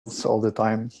all the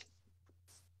time.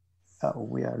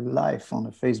 We are live on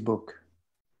the Facebook.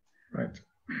 Right.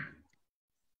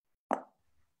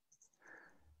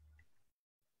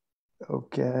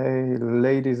 Okay,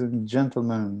 ladies and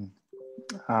gentlemen.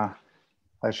 I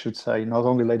should say not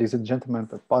only ladies and gentlemen,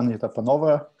 but Panie та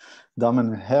Panova,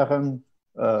 Damen and Herren,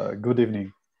 good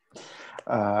evening.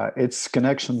 It's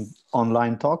Connection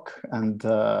Online Talk, and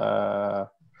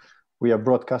we are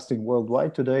broadcasting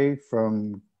worldwide today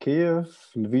from Kyiv,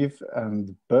 Lviv,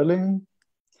 and Berlin.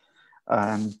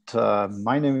 And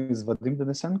my name is Vadym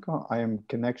Denysenko. I am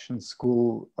Connection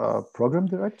School Program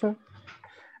Director.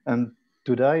 And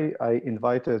today I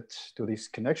invited to this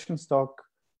Connections talk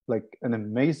like an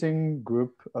amazing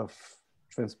group of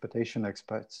transportation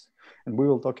experts. And we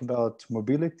will talk about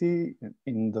mobility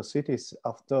in the cities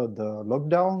after the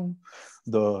lockdown,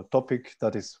 the topic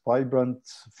that is vibrant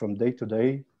from day to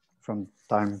day, from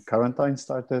time quarantine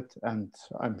started. And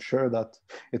I'm sure that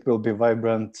it will be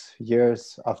vibrant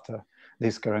years after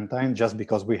this quarantine, just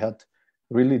because we had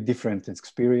really different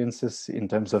experiences in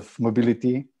terms of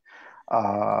mobility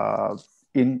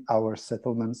in our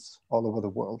settlements all over the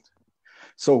world.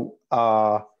 So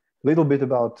a little bit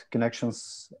about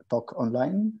Connections Talk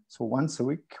Online. So once a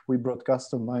week, we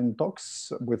broadcast online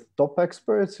talks with top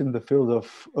experts in the field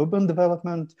of urban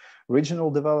development,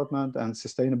 regional development, and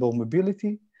sustainable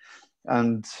mobility.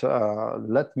 And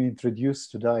let me introduce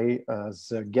today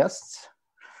as guests.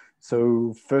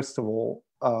 So first of all,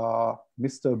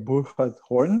 Mr. Burkhard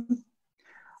Horn,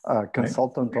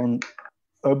 consultant on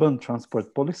urban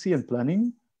transport policy and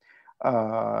planning.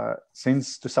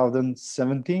 Since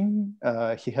 2017,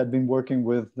 he had been working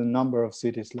with a number of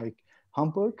cities like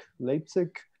Hamburg,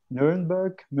 Leipzig,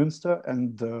 Nuremberg, Münster,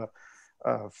 and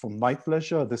for my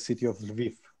pleasure, the city of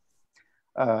Lviv.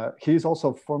 He is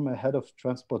also former head of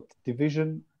transport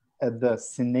division at the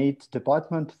Senate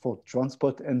Department for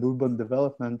Transport and Urban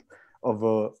Development of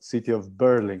the city of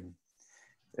Berlin.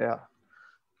 Yeah.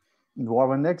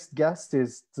 Our next guest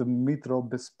is Dmytro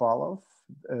Bespalov,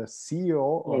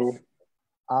 CEO of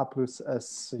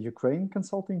A+S Ukraine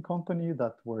consulting company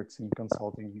that works in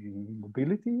consulting in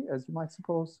mobility, as you might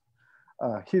suppose.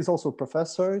 He is also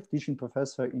teaching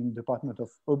professor in Department of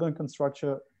Urban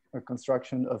Construction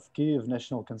of Kyiv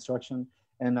National Construction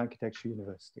and Architecture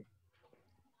University.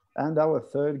 And our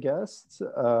third guest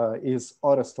is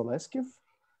Orest Oleskiv,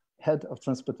 Head of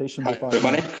Transportation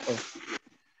Department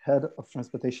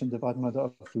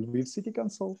of Lviv City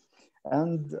Council.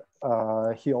 And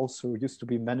he also used to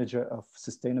be manager of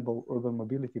Sustainable Urban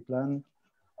Mobility Plan,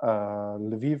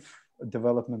 Lviv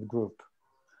Development Group.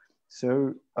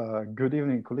 So good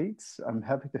evening, colleagues. I'm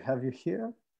happy to have you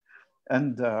here.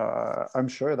 And I'm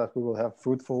sure that we will have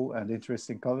fruitful and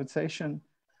interesting conversation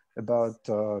about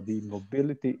the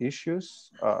mobility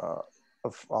issues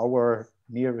of our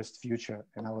nearest future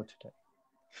and our today.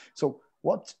 So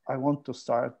what I want to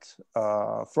start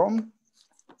from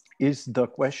is the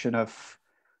question of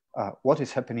what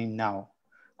is happening now.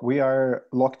 We are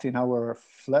locked in our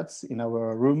flats, in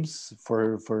our rooms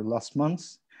for last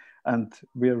months, and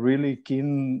we are really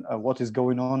keen what is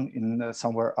going on in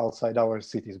somewhere outside our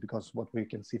cities, because what we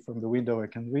can see from the window I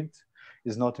can read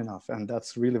is not enough. And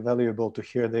that's really valuable to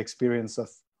hear the experience of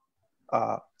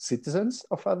citizens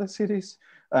of other cities,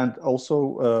 and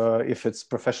also if it's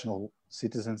professional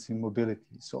citizens in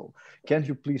mobility. So can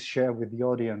you please share with the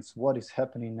audience what is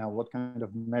happening now? What kind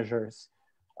of measures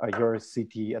your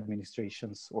city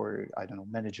administrations or, I don't know,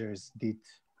 managers did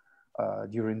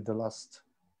during the last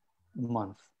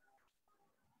month?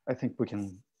 I think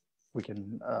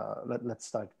let's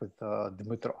start with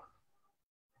Dmytro.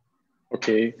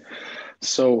 Okay,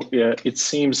 so yeah, it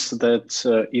seems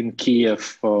that in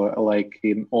Kiev, like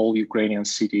in all Ukrainian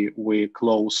city, we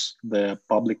close the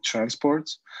public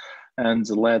transport and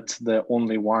let the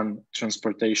only one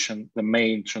transportation, the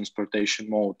main transportation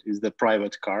mode is the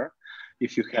private car.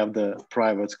 If you have the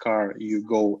private car, you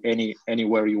go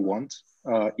anywhere you want.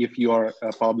 If you are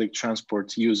a public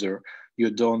transport user, you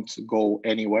don't go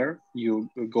anywhere. You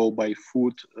go by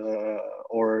foot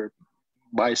or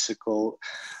bicycle,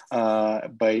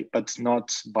 but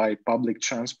not by public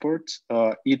transport.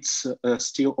 It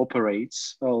still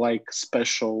operates like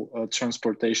special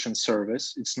transportation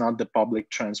service. It's not the public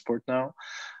transport now.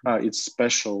 It's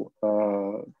special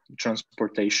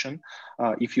transportation.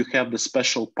 If you have the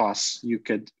special pass, you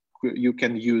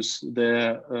can use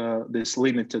this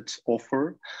limited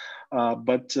offer.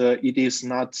 But it is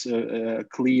not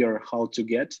clear how to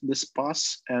get this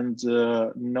pass, and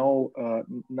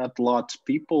not a lot of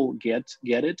people get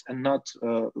it, and not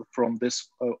from this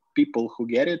people who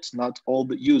get it, not all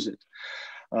use it.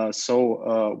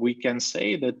 So we can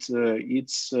say that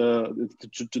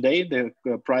today the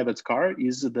private car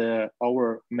is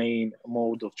our main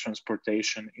mode of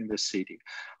transportation in the city.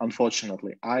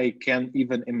 Unfortunately, I can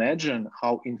even imagine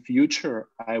how in future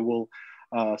I will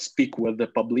speak with the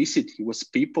publicity, with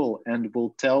people, and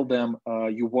will tell them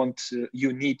you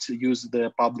need to use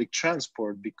the public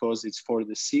transport because it's for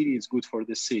the city, it's good for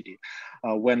the city.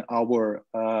 When our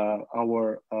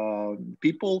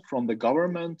people from the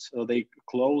government they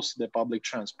close the public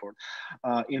transport.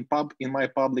 In my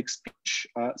public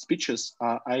speeches,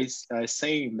 I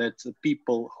saying that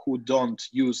people who don't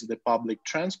use the public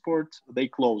transport they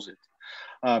close it.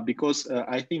 Because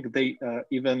I think they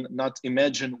even not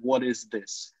imagine what is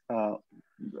this.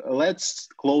 Let's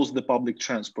close the public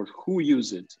transport. Who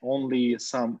use it? Only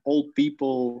some old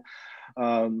people,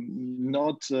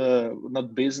 not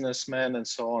businessmen and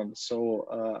so on. So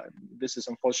this is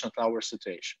unfortunately our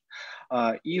situation.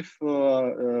 If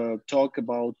talk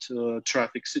about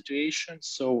traffic situation,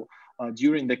 so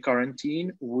during the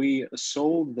quarantine, we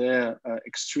saw the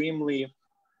extremely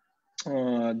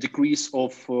decrease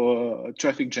of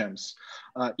traffic jams.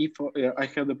 If I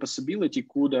have the possibility,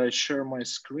 could I share my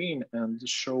screen and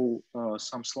show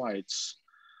some slides?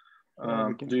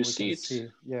 Do you see it?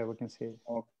 Yeah, we can see it.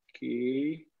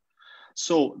 Okay.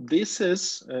 So this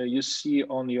is, you see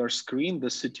on your screen, the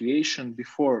situation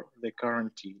before the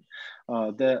quarantine.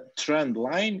 The trend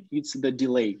line, it's the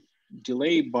delay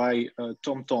by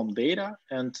TomTom data,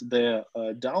 and the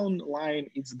down line,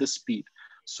 it's the speed.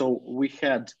 So we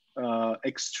had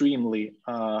extremely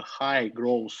high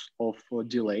growth of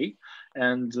delay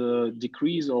and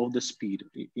decrease of the speed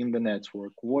in the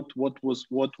network. What was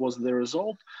the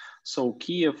result? So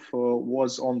Kyiv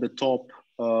was on the top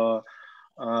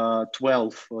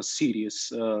 12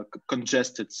 cities,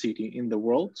 congested city in the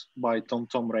world by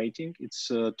TomTom rating. It's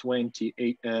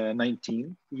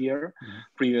 2019 year,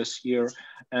 previous year.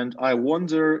 And I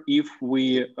wonder if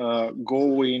we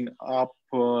going up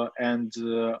and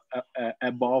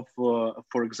above,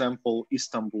 for example,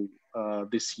 Istanbul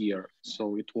this year.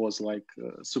 So it was like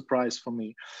a surprise for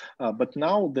me. But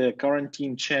now the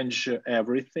quarantine changed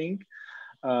everything.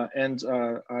 And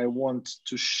I want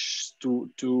to show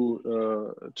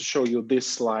you this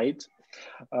slide.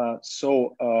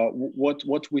 So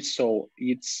what we saw,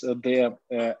 it's the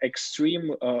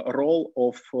extreme role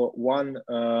of one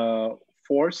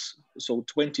force. So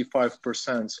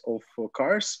 25% of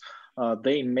cars,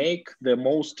 they make the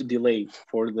most delay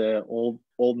for the all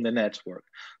the network.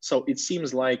 So it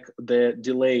seems like the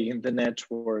delay in the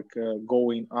network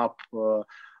going up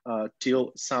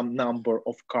till some number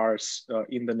of cars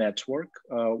in the network.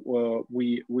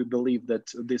 We believe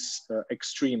that this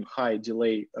extreme high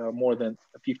delay, more than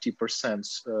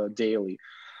 50% daily,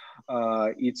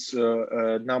 it's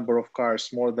a number of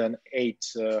cars more than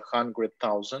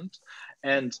 800,000.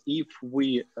 And if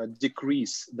we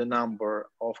decrease the number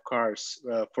of cars,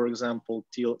 for example,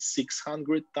 till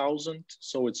 600,000,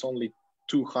 so it's only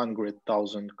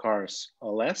 200,000 cars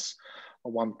less,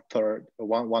 one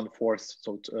fourth,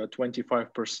 so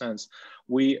 25%,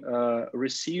 we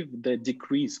receive the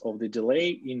decrease of the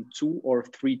delay in 2 or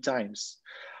 3 times.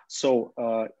 So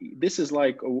this is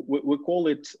like, we call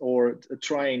it, or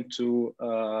trying to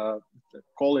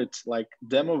call it like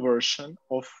demo version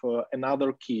of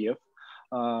another Kyiv,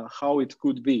 how it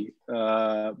could be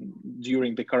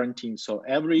during the quarantine. So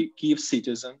every Kyiv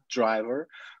citizen, driver,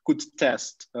 could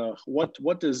test how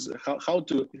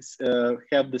to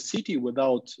have the city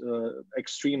without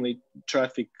extremely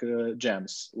traffic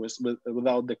jams,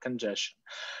 without the congestion.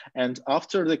 And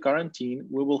after the quarantine,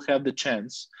 we will have the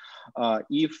chance,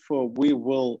 if we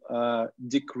will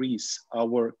decrease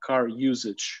our car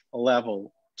usage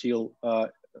level till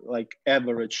like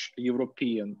average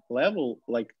European level,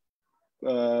 like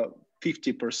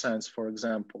 50%, for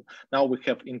example. Now we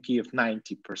have in Kyiv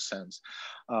 90%.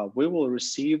 We will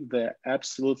receive the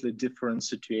absolutely different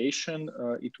situation.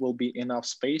 It will be enough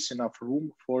space, enough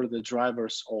room for the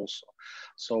drivers also.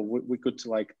 So we could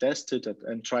like test it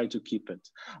and try to keep it.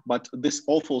 But this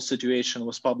awful situation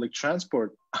with public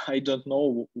transport, I don't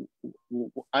know.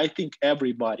 I think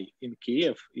everybody in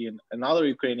Kyiv, in another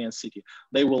Ukrainian city,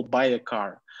 they will buy a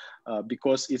car.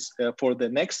 Because it's for the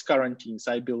next quarantines,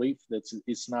 I believe that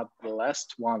it's not the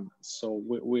last one. So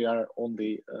we are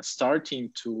only starting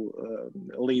to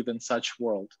live in such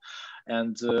world,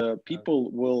 and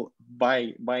people will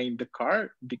buying the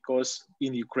car because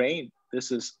in Ukraine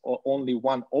this is only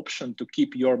one option to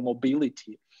keep your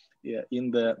mobility in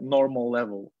the normal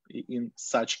level in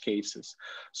such cases.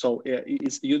 So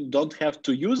you don't have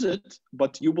to use it,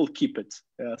 but you will keep it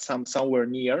somewhere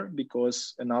near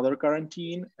because another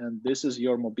quarantine, and this is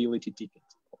your mobility ticket.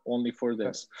 only for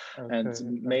this. Okay,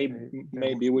 And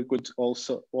maybe we could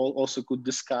also could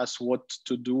discuss what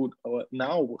to do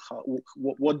now,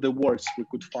 what the words we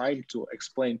could find to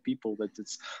explain people that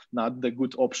it's not the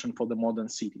good option for the modern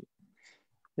city.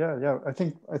 Yeah. I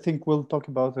think we'll talk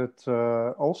about it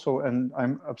also, and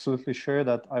I'm absolutely sure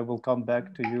that I will come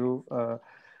back to you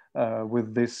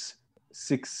with this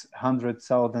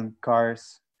 600,000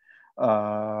 cars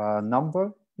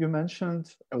number you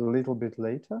mentioned a little bit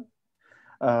later.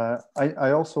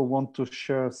 I also want to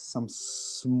share some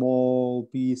small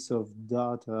piece of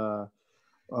data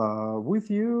with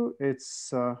you.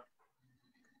 It's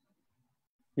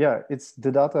it's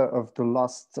the data of the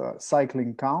last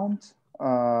cycling count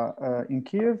in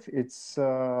Kyiv. It's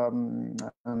an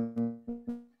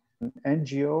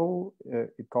NGO,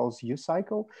 it calls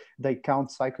U-Cycle. They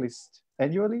count cyclists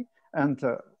annually. And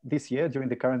this year, during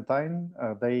the quarantine,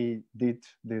 they did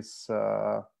this,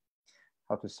 how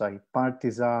to say,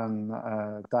 partisan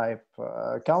type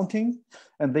counting.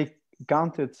 And they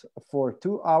counted for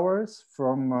 2 hours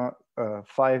from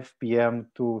 5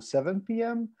 p.m. to 7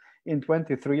 p.m. in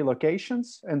 23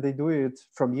 locations. And they do it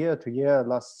from year to year,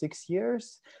 last 6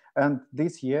 years. And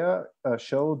this year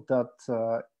showed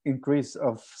that increase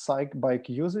of bike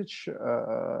usage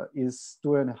is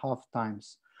 2.5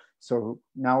 times. So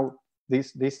now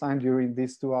this time during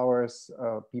these 2 hours,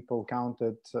 people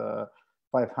counted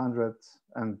 500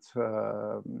 and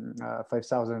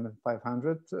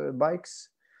 5,500 bikes.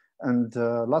 And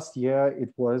last year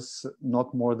it was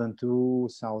not more than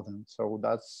 2,000. So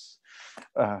that's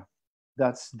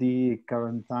the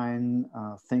quarantine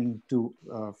thing too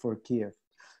for Kyiv.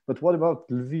 But what about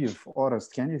Lviv?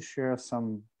 Orest, can you share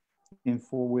some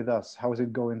info with us? How is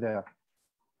it going there?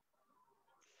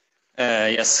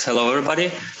 Yes, hello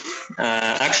everybody.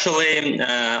 Actually,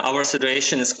 our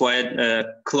situation is quite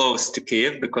close to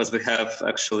Kyiv because we have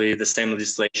actually the same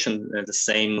legislation, the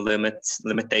same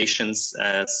limitations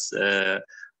as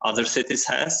other cities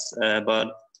has,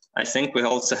 but I think we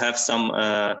also have some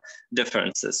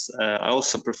differences. I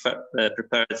also prepared a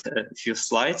few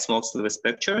slides, mostly with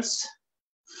pictures.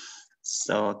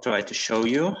 So I'll try to show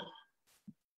you.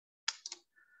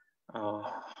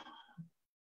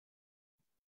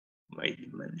 Wait a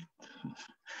minute.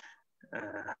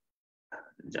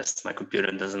 Just my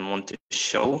computer doesn't want to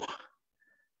show.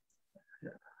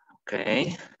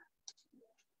 Okay.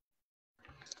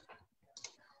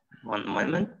 One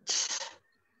moment.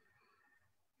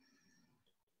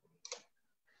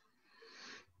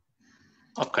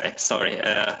 Okay, sorry,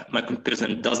 my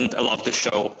computer doesn't allow to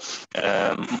show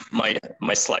my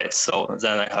slides, so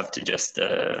then I have to just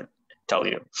tell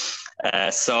you.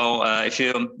 So if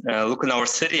you look in our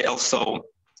city, also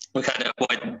we had a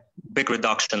quite big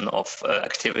reduction of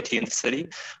activity in the city.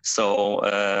 So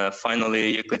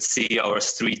finally, you could see our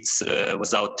streets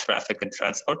without traffic and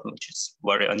transport, which is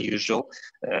very unusual.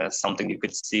 Something you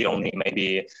could see only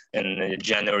maybe in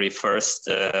January 1st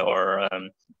or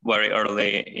very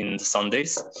early in the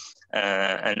Sundays.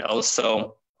 And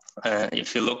also,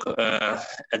 if you look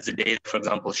at the data, for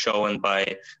example, shown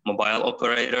by mobile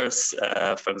operators,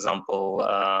 for example,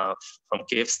 from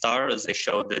Kyivstar, they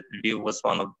showed that Lviv was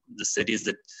one of the cities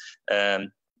that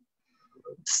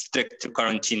strict to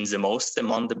quarantine the most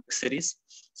among the big cities.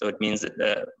 So it means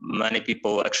that many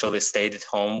people actually stayed at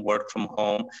home, worked from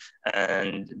home,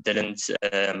 and didn't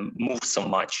move so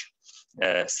much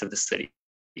through the city.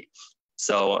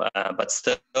 So, but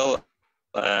still,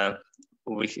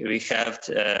 we have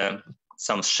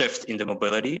some shift in the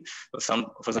mobility. For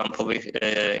example, we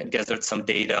gathered some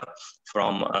data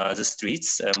from the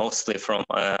streets, mostly from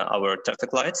our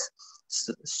traffic lights.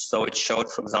 So it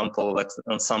showed, for example, like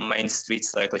on some main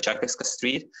streets like Lechakivska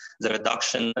Street, the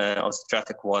reduction of the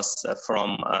traffic was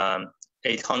from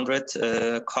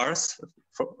 800 cars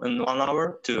in 1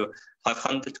 hour to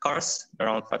 500 cars,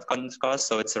 around 500 cars.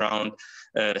 So it's around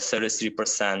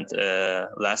 33%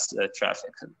 less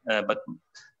traffic. But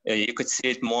you could see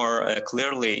it more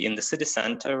clearly in the city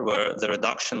center, where the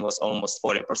reduction was almost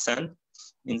 40%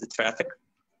 in the traffic.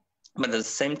 But at the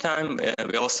same time,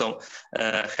 we also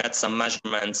had some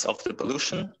measurements of the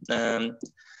pollution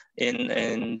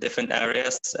in different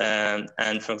areas.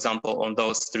 And for example, on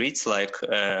those streets like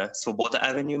Svoboda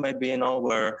Avenue, maybe you know,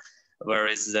 where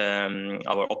is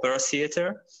our opera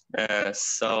theater.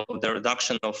 So the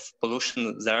reduction of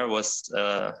pollution there was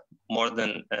more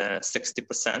than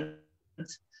 60%.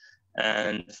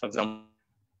 And for example,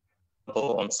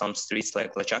 on some streets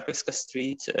like Lechakivska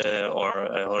Street or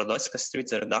Horodotska Street,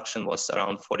 the reduction was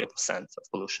around 40% of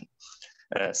pollution.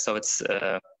 So it's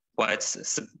quite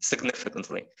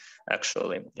significantly,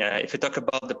 actually. If you talk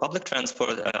about the public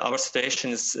transport, our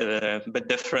situation is a bit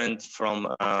different from,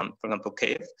 for example,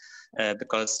 Kyiv,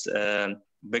 because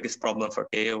biggest problem for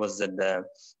Kyiv was that the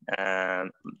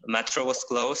metro was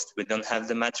closed. We don't have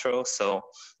the metro, so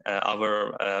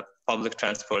our public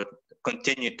transport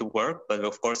continued to work, but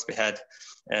of course we had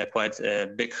quite a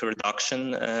big reduction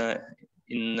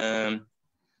in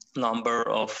number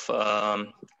of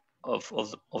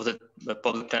the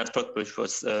public transport which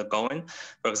was going.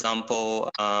 For example,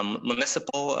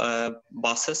 municipal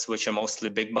buses, which are mostly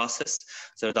big buses,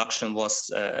 the reduction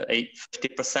was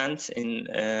 50%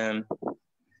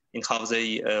 in how they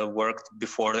worked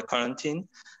before the quarantine.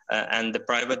 And the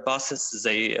private buses,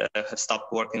 they have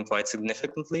stopped working quite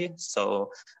significantly.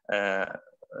 So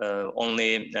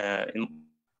only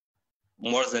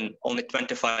more than only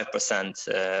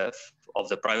 25% of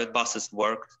the private buses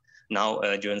worked now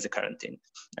during the quarantine.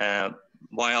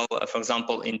 While, for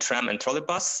example, in tram and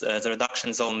trolleybus, the reduction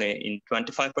is only in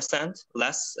 25%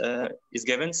 less is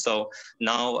given. So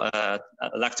now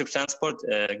electric transport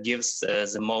gives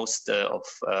the most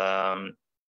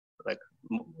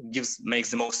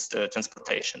makes the most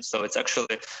transportation. So it's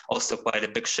actually also quite a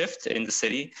big shift in the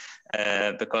city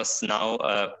because now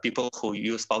people who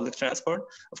use public transport,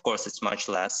 of course, it's much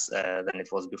less than it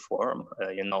was before.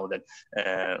 You know that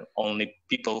only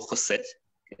people who sit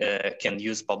can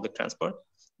use public transport.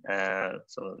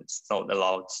 So it's not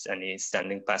allowed any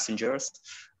standing passengers,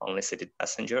 only seated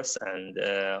passengers. And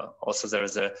also there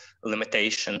is a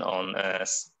limitation on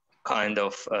kind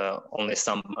of only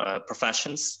some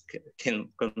professions can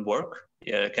work,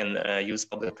 can use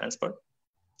public transport.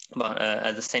 But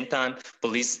at the same time,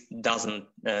 police doesn't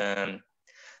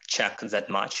check that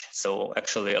much. So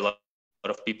actually a lot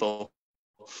of people,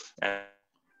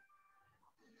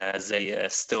 they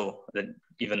still,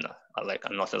 even like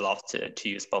are not allowed to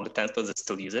use public transport, they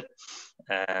still use it.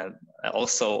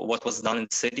 Also, what was done in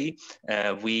the city,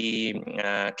 we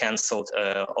canceled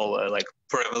all like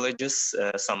privileges,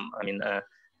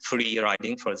 free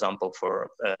riding, for example, for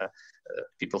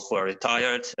people who are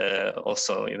retired,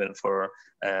 also even for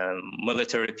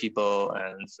military people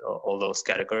and all those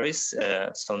categories.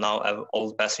 So now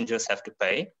all passengers have to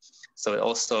pay. So it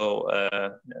also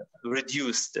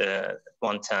reduced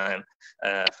one time,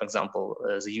 for example,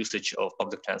 the usage of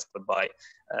public transport by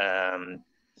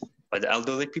the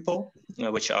elderly people,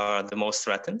 which are the most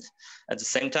threatened. At the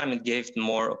same time, it gave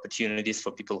more opportunities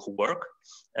for people who work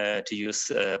to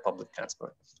use public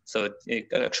transport. So it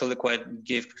actually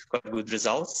gave quite good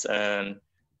results.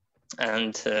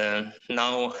 And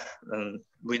now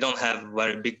we don't have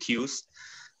very big queues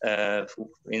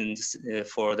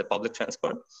for the public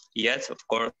transport yet. Of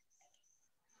course,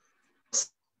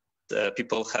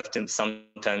 people have to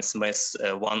sometimes miss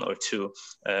one or two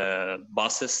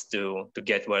buses to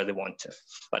get where they want to.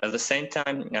 But at the same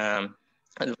time,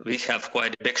 we have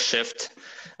quite a big shift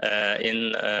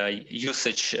in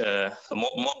usage.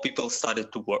 More people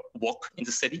started to walk in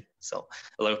the city. So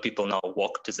a lot of people now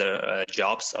walk to their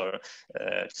jobs or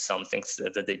some things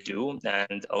that they do.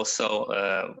 And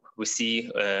also we see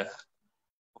a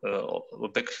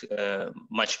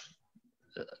much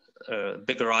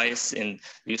big rise in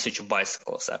usage of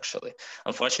bicycles, actually.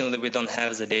 Unfortunately, we don't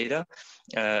have the data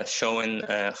showing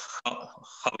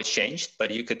how it changed,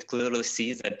 but you could clearly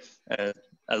see that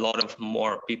a lot of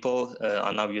more people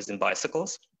are now using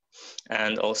bicycles.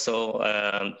 And also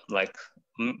like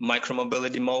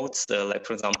micromobility modes, like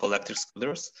for example, electric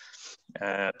scooters.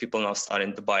 People now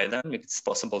starting to buy them. It's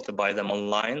possible to buy them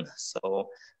online. So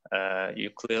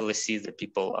you clearly see that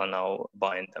people are now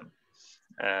buying them.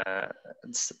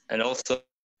 And also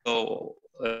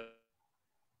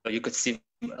you could see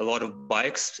a lot of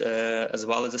bikes as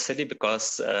well as the city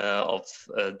because of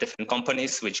different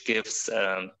companies which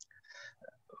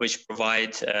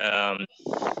provide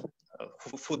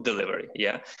food delivery.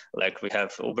 Yeah, like we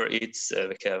have Uber Eats,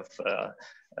 we have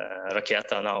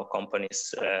Raketa now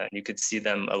companies. You could see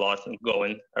them a lot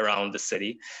going around the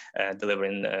city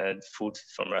delivering food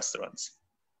from restaurants.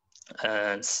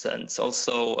 And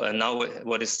also now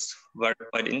what is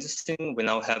quite interesting, we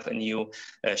now have a new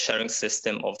sharing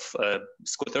system of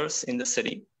scooters in the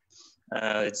city.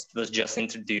 It was just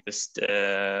introduced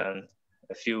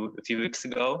a few weeks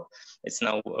ago. It's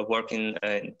now working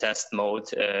in test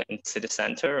mode in the city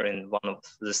center in one of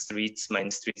the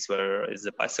main streets where is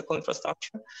the bicycle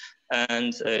infrastructure.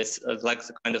 And it's like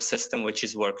the kind of system which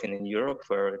is working in Europe,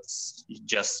 where it's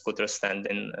just scooters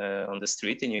standing on the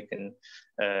street and you can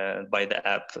by the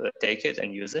app take it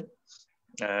and use it.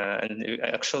 And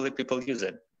actually people use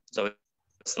it. So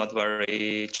it's not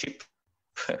very cheap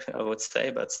I would say,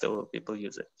 but still people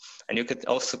use it. And you could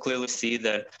also clearly see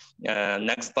that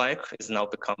Nextbike is now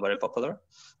become very popular.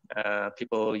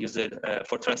 People use it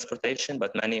for transportation,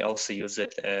 but many also use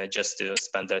it just to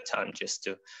spend their time, just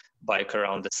to bike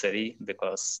around the city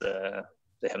because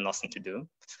they have nothing to do.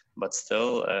 But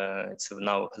still, it's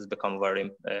now has become a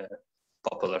very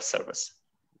popular service.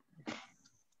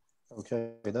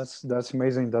 Okay, that's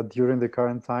amazing that during the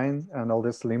quarantine and all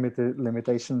these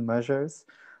limitation measures,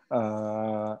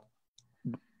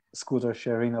 scooter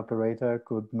sharing operator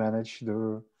could manage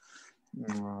to,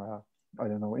 I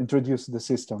don't know, introduce the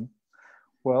system.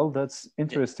 Well, that's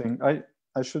interesting. Yeah.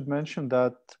 I should mention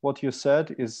that what you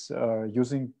said is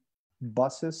using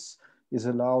buses is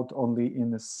allowed only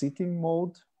in a sitting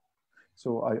mode.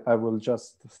 So I will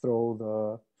just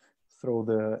throw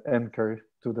the anchor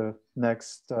to the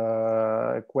next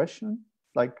question,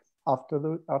 like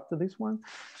after this one.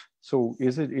 So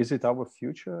is it our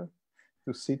future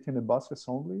to sit in the buses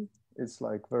only? It's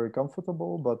like very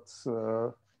comfortable, but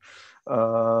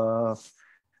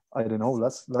I don't know,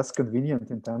 less convenient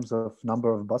in terms of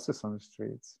number of buses on the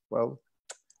streets. Well,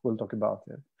 we'll talk about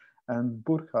it. And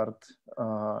Burkhard,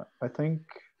 I think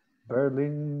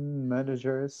Berlin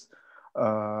managers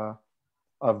are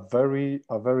very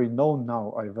known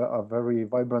now, are very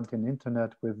vibrant in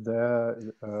internet with their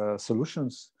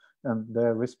solutions and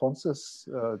their responses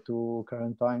to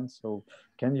quarantine. So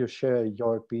can you share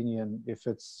your opinion if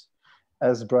it's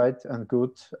as bright and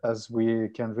good as we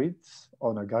can read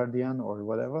on a Guardian or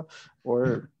whatever,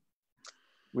 or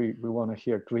we want to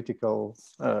hear critical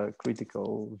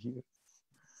view?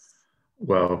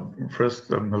 Well, first,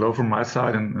 hello from my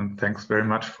side, and thanks very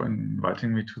much for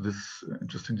inviting me to this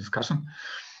interesting discussion.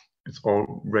 It's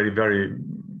already very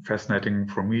fascinating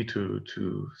for me to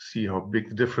see how big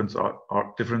the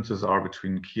differences are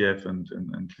between Kyiv and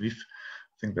Lviv. I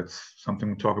think that's something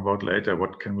we'll talk about later.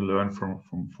 What can we learn for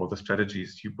the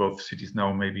strategies you both cities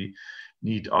now maybe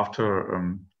need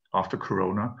after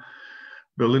Corona?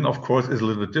 Berlin, of course, is a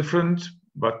little bit different,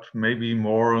 but maybe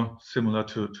more similar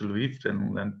to Lviv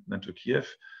than to Kyiv.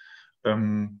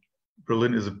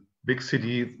 Berlin is a big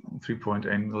city,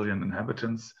 3.8 million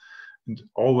inhabitants, and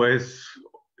always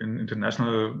in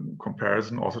international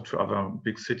comparison, also to other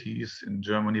big cities in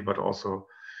Germany, but also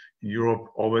in Europe,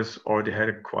 always already had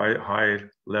a quite high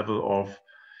level of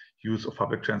use of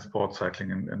public transport,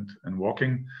 cycling and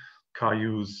walking. Car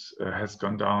use has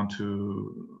gone down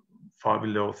to far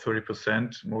below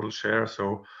 30% modal share,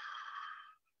 so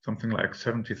something like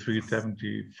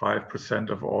 73–75%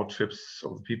 of all trips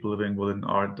of the people living in Berlin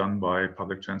are done by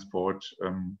public transport,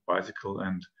 bicycle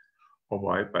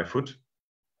or by foot.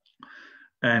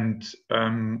 And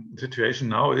the situation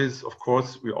now is, of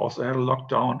course, we also had a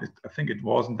lockdown. I think it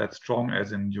wasn't that strong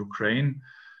as in Ukraine.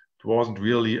 It wasn't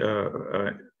really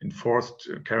enforced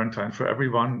quarantine for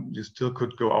everyone. You still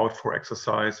could go out for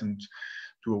exercise and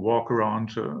do a walk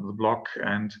around the block,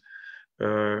 and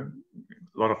a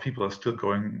lot of people are still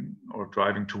going or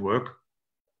driving to work.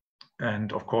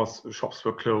 And of course, shops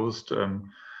were closed.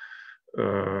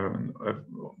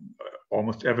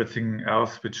 Almost everything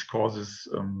else which causes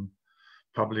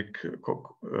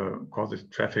causes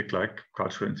traffic, like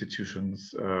cultural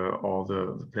institutions, all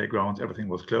the playgrounds, everything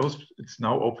was closed. It's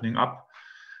now opening up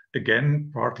again,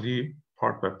 part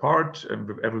by part, and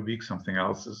with every week something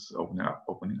else is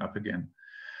opening up again.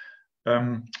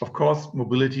 Of course,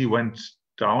 mobility went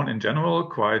down in general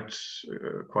quite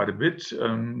a bit,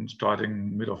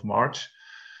 starting mid of March,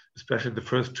 especially the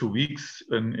first 2 weeks.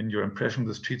 In your impression,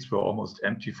 the streets were almost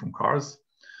empty from cars.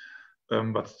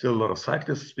 But still a lot of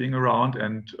cyclists being around.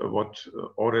 And what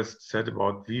Orest said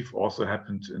about Lviv also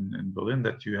happened in Berlin,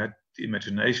 that you had the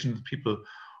imagination, people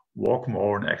walk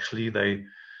more, and actually they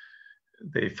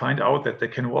find out that they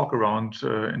can walk around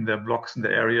in their blocks, in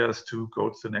their areas, to go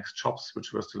to the next shops,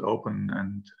 which were still open,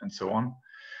 and so on.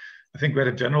 I think we had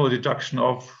a general reduction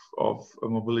of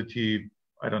mobility,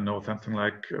 I don't know, something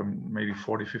like maybe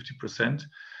 40–50%,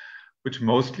 which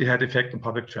mostly had effect on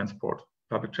public transport.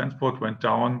 Public transport went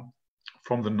down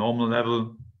from the normal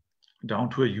level down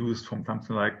to a use from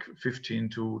something like 15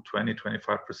 to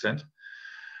 20–25%.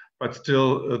 But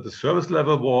still, the service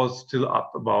level was still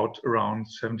up about around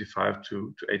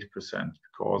 75–80%,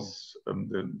 because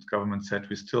the government said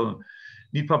we still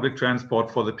need public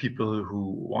transport for the people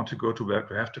who want to go to work,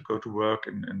 who have to go to work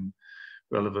in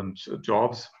relevant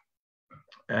jobs.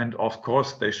 And of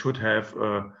course, they should have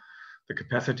the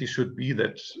capacity should be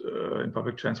that in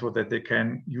public transport that they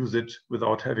can use it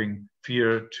without having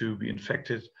fear to be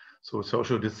infected. So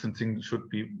social distancing should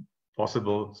be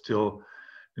possible still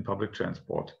in public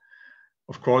transport.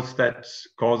 Of course, that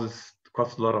causes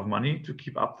costs a lot of money to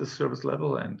keep up this service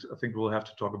level, and I think we'll have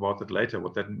to talk about it later,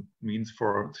 what that means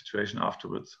for the situation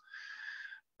afterwards.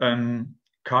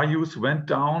 Car use went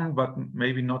down, but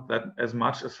maybe not that as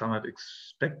much as some had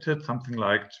expected, something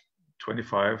like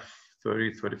 25,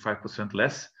 30, 35%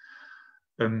 less.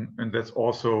 And that's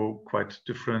also quite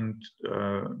different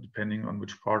depending on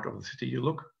which part of the city you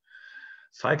look.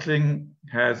 Cycling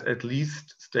has at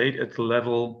least stayed at the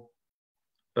level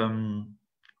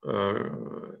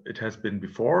it has been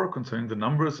before concerning the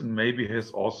numbers, and maybe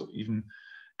has also even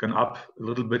gone up a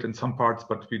little bit in some parts,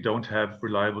 but we don't have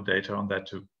reliable data on that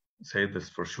to say this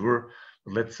for sure.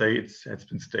 But let's say it has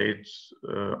been stayed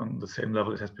on the same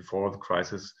level it has before the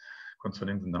crisis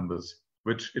concerning the numbers,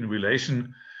 which in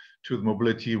relation to the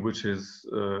mobility which has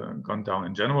gone down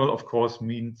in general, of course,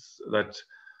 means that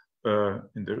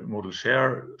in the modal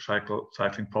share,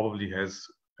 cycling probably has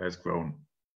grown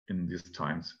in these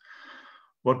times.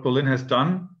 What Berlin has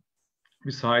done,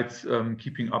 besides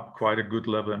keeping up quite a good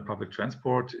level in public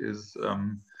transport, is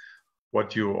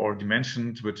what you already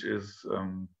mentioned, which is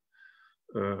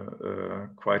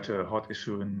quite a hot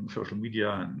issue in social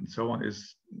media and so on,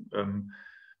 is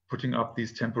putting up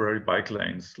these temporary bike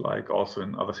lanes, like also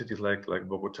in other cities like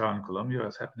Bogota and Colombia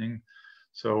is happening.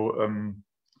 So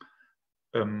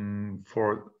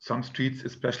for some streets,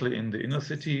 especially in the inner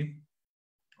city,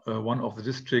 one of the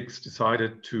districts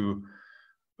decided to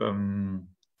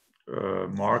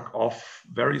mark off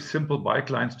very simple bike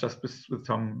lines just with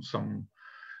some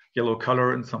yellow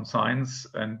color and some signs,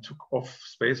 and took off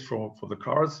space for the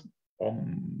cars, or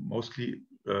mostly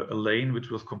a lane which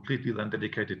was completely then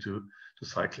dedicated to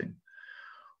cycling,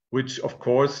 which of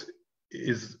course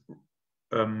is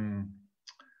the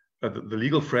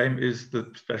legal frame is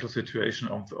the special situation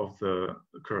of the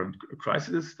current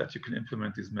crisis, that you can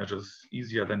implement these measures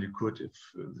easier than you could if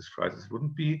this crisis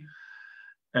wouldn't be.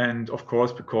 And of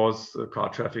course, because car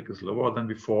traffic is lower than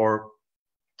before,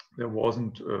 there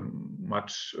wasn't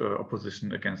much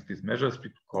opposition against these measures,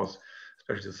 because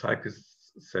especially the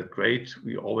cyclists said, great,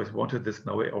 we always wanted this,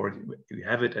 now we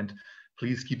have it, and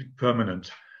please keep it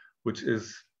permanent, which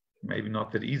is maybe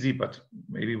not that easy, but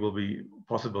maybe will be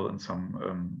possible in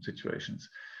some situations.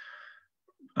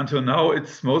 Until now,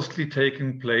 it's mostly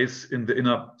taking place in the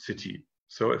inner city.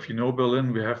 So if you know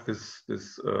Berlin, we have this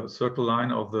circle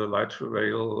line of the light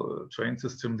rail train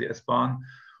system, the S-Bahn,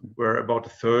 where about a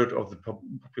third of the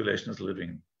population is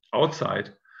living.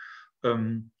 Outside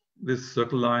this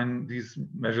circle line, these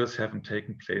measures haven't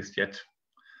taken place yet.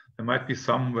 There might be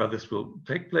some where this will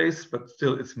take place, but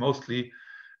still it's mostly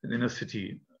an inner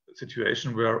city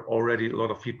situation where already a lot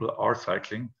of people are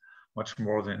cycling, much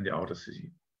more than in the outer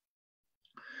city.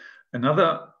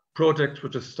 Another project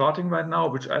which is starting right now,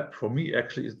 which for me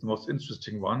actually is the most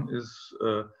interesting one, is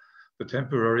the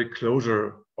temporary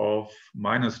closure of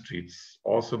minor streets,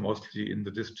 also mostly in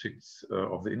the districts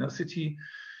of the inner city,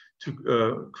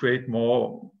 to create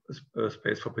more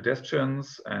space for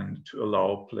pedestrians and to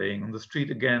allow playing on the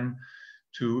street again,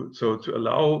 to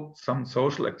allow some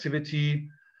social activity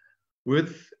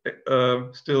with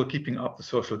still keeping up the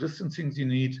social distancing you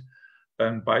need,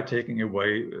 and by taking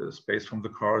away space from the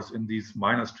cars in these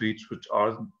minor streets, which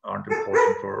aren't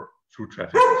important for through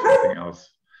traffic or something else.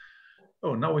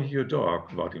 Oh, now we hear a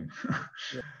dog, Vadym.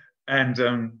 Yeah. And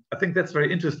I think that's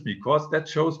very interesting, because that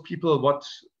shows people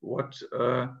what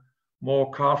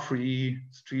more car-free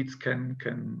streets can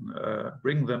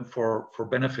bring them for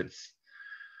benefits,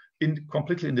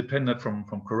 completely independent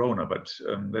from Corona, but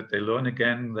that they learn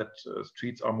again that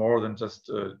streets are more than just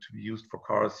to be used for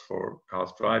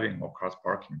cars driving or cars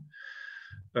parking.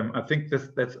 I think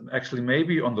that's actually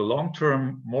maybe on the long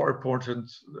term more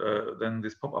important than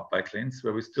these pop-up bike lanes,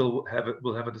 where we still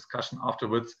will have a discussion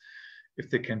afterwards if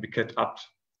they can be kept up,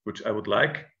 which I would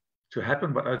like to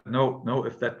happen, but I don't know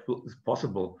if that is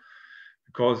possible,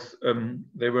 because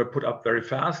they were put up very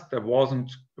fast. There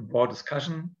wasn't a broad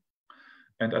discussion.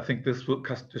 And I think this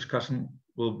discussion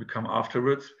will become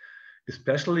afterwards,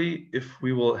 especially if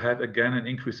we will have again an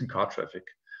increase in car traffic.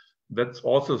 That's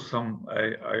also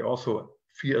I also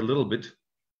fear a little bit,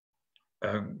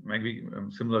 maybe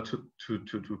similar to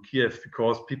Kyiv,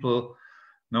 because people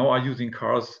now are using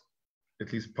cars,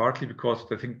 at least partly because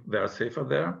they think they are safer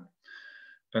there.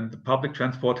 And the public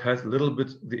transport has a little bit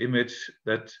the image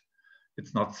that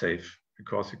it's not safe,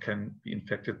 because you can be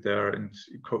infected there, and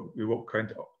you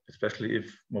can't, especially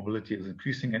if mobility is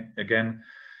increasing again,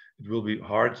 it will be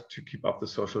hard to keep up the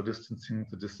social distancing,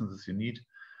 the distances you need.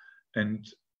 And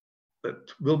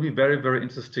that will be very, very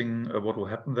interesting what will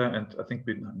happen there. And I think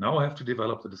we now have to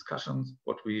develop the discussions,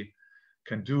 what we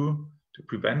can do to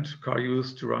prevent car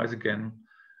use to rise again.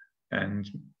 And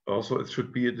also it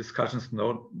should be discussions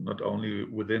not only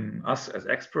within us as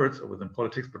experts or within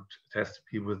politics, but it has to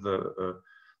be with the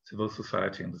civil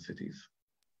society in the cities.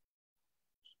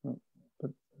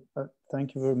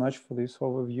 Thank you very much for this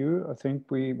overview. I think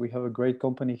we have a great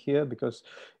company here because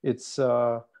it's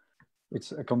a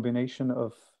combination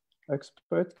of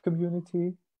expert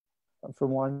community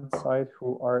from one side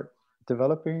who are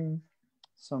developing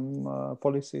some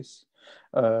policies,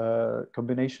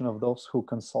 combination of those who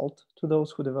consult to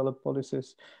those who develop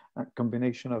policies, a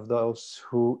combination of those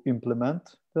who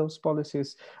implement those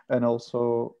policies, and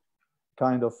also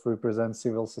kind of represent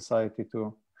civil society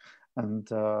too. And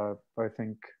I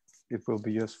think it will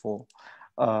be useful.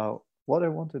 What I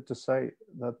wanted to say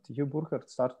that you, Burkhard,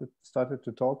 started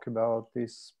to talk about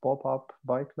these pop-up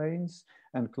bike lanes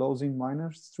and closing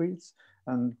minor streets.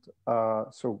 And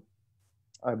so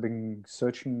I've been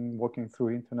searching, walking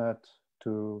through internet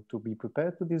to be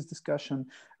prepared to this discussion.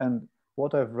 And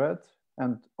what I've read,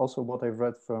 and also what I've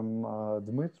read from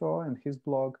Dmytro and his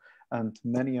blog, and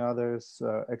many others,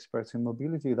 experts in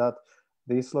mobility, that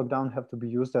this lockdown have to be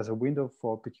used as a window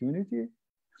for opportunity.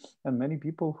 And many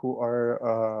people who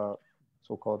are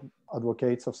so-called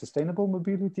advocates of sustainable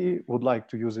mobility would like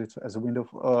to use it as a window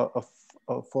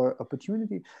for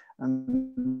opportunity.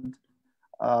 And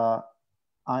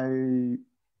I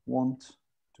want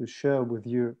to share with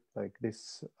you like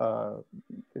this,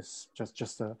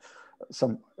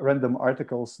 some random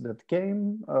articles that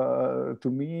came to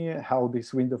me, how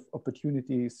this window of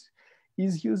opportunities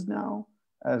is used now.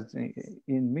 As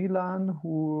in Milan,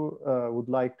 who would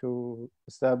like to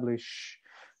establish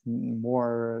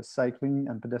more cycling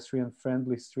and pedestrian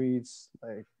friendly streets,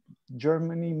 like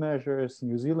Germany measures,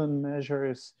 New Zealand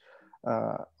measures.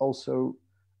 Also,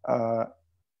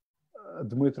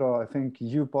 Dmytro, I think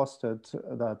you posted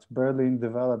that Berlin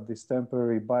developed this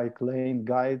temporary bike lane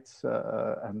guide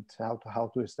and how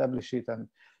to establish it, and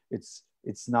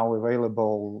it's now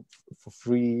available for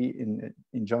free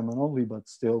in German only, but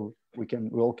still we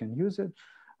all can use it.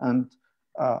 And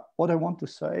what I want to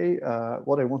say,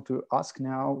 what I want to ask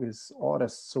now is,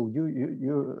 Orest, so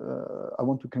I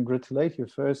want to congratulate you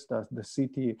first that the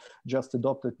city just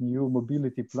adopted new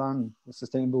mobility plan, a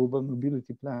sustainable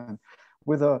mobility plan,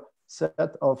 with a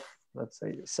set of, let's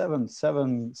say, seven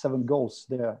goals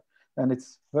there. And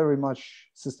it's very much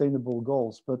sustainable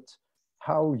goals, but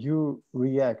how you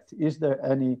react? Is there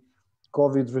any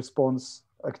COVID response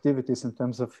activities in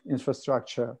terms of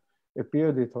infrastructure?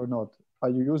 Appeared it or not? Are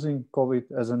you using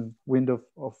COVID as a window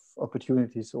of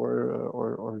opportunities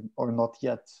or not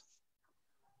yet?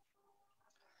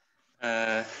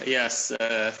 Yes,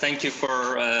 thank you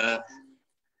for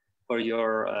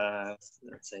your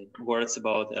let's say words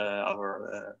about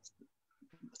our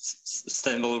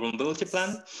sustainable mobility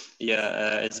plan.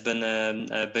 Yeah, it's been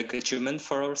a big achievement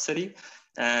for our city.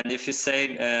 And if you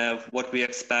say what we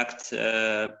expect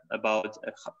about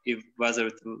whether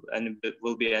it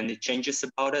will be any changes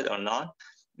about it or not,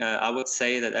 I would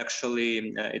say that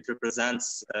actually it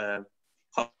represents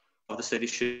how the city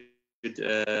should,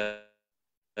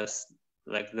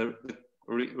 like the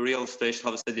real situation,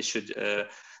 how the city should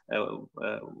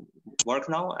work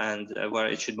now and where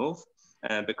it should move.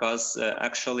 Because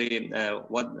actually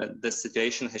what the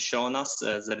situation has shown us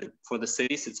that for the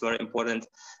cities it's very important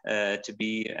to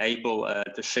be able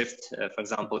to shift. For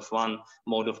example, if one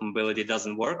mode of mobility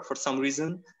doesn't work for some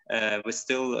reason, we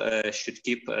still should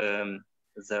keep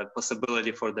the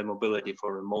possibility for the mobility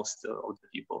for most of the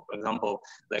people. For example,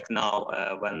 like now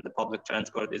when the public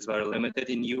transport is very limited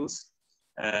in use,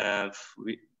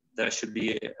 there should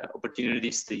be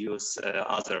opportunities to use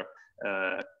other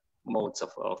modes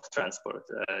of transport.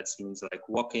 It means like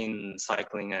walking,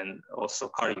 cycling, and also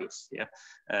car use. Yeah,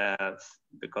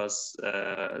 because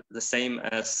the same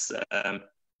as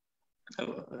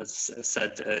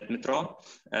said Dmytro,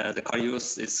 the car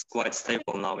use is quite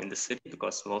stable now in the city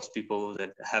because most people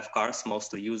that have cars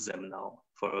mostly use them now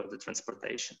for the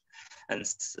transportation, and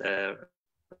it's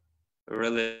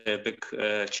really a big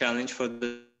challenge for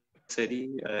the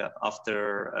city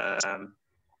after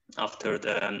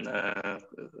the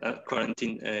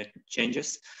quarantine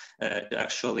changes to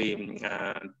actually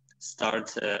start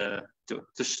to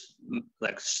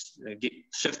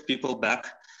shift people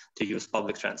back to use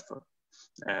public transport.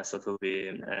 So it will be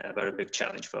a very big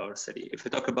challenge for our city. If we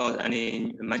talk about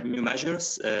any new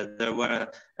measures, there were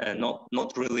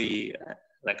not really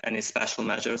like any special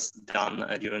measures done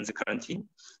during the quarantine,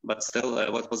 but still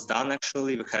what was done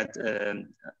actually, we had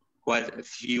quite a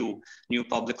few new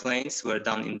public lanes were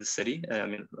done in the city,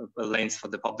 lanes for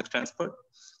the public transport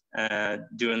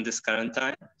during this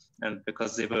quarantine, and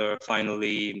because they were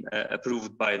finally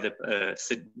approved by the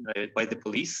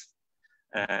police.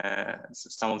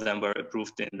 Some of them were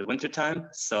approved in the wintertime.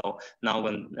 So now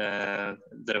when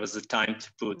there was a time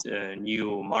to put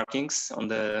new markings on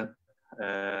the,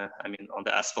 on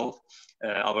the asphalt,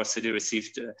 our city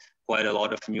received quite a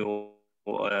lot of new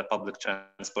public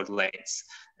transport lanes.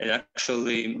 It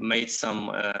actually made some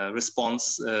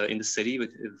response in the city.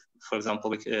 For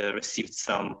example, we received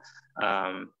some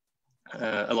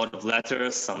a lot of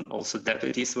letters. Some also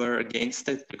deputies were against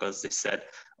it because they said,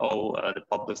 "Oh, the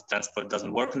public transport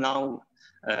doesn't work now.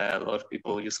 A lot of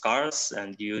people use cars,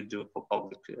 and you do for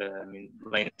public,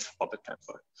 lanes for public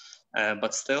transport."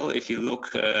 But still, if you look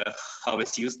how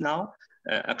it's used now,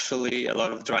 actually a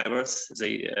lot of drivers,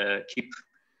 they keep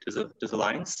to the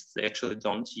lines. They actually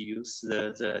don't use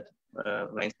the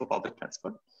lanes for public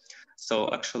transport. So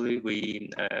actually we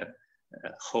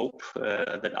hope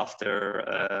that after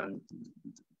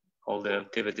all the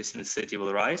activities in the city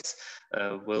will rise,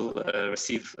 we'll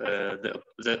receive the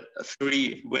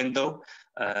free window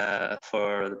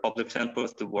for the public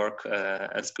transport to work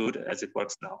as good as it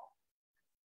works now.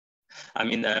 I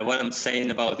mean, what I'm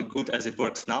saying about the good as it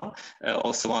works now,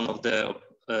 also one of the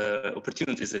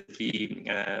opportunities that we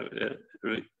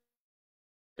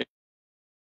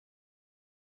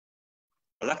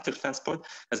electric transport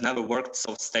has never worked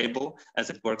so stable as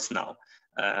it works now.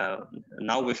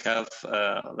 Now we have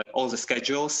like all the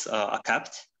schedules are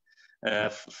kept.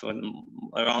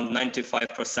 Around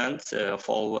 95% of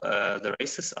all the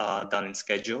races are done in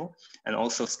schedule, and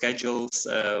also schedules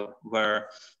were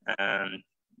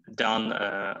done.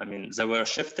 They were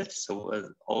shifted. So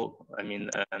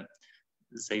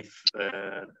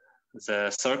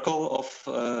the circle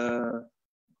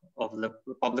of the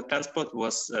public transport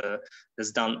was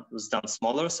done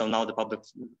smaller. So now the public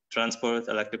transport,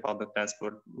 electric public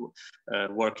transport,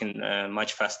 working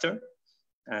much faster.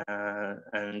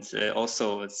 And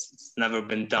also it's never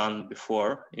been done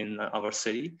before in our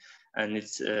city, and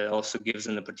it also gives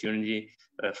an opportunity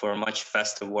for much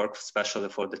faster work, especially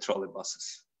for the trolley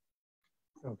buses.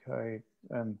 Okay,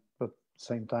 and but at the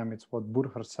same time, it's what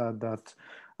Burkhard said, that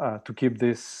to keep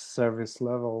this service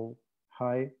level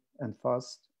high and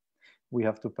fast, we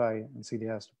have to pay, and city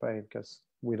has to pay, because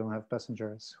we don't have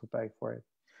passengers who pay for it,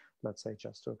 let's say,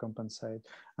 just to compensate.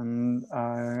 And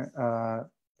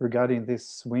regarding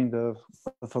this window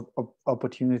of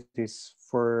opportunities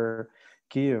for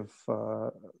Kyiv,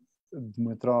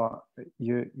 Dmytro,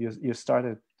 you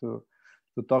started to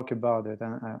talk about it,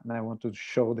 and I want to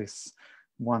show this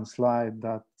one slide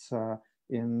that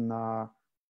in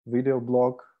video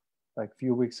blog like a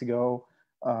few weeks ago,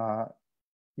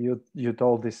 you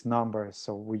told this number.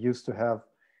 So we used to have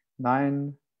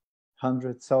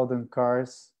 900,000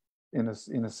 cars in a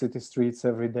city streets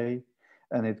every day,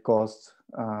 and it caused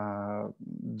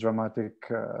dramatic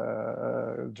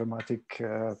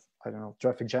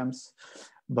traffic jams.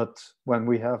 But when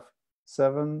we have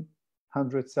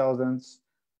 700,000,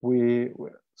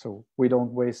 so we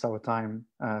don't waste our time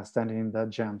standing in that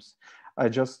jams. I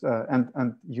just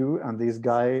and you and this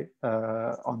guy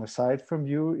on the side from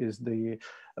you is the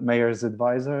mayor's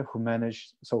advisor who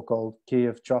managed so-called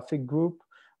Kyiv traffic group,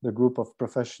 the group of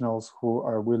professionals who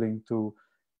are willing to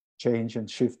change and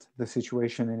shift the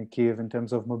situation in Kyiv in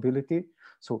terms of mobility.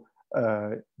 So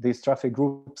this traffic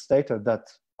group stated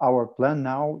that our plan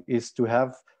now is to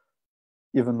have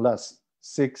even less,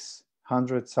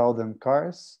 600,000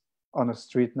 cars on a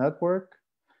street network.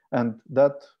 And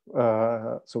that,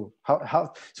 so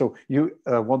you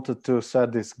wanted to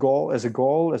set this goal, as a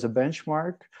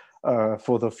benchmark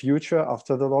for the future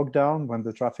after the lockdown, when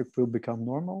the traffic will become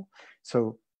normal.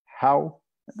 So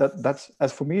that's,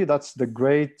 as for me, that's the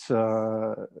great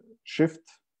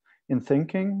shift in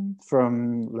thinking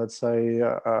from, let's say,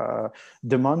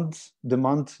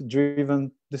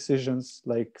 demand-driven decisions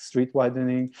like street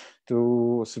widening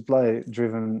to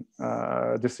supply-driven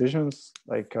decisions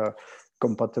like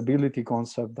compatibility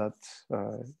concept. That,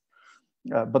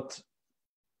 but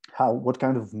what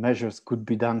kind of measures could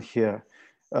be done here?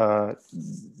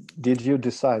 Did you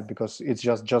decide? Because it's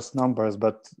just numbers,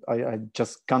 but I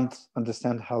just can't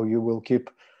understand how you will keep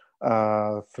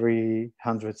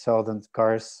 300,000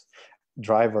 cars,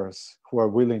 drivers who are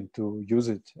willing to use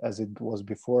it as it was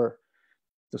before,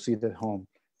 to sit at home.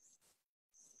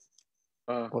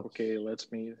 Okay, let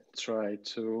me try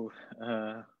to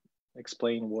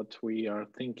explain what we are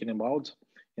thinking about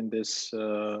in this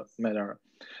matter.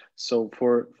 So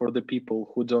for the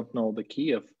people who don't know the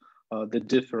Kyiv, the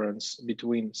difference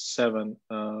between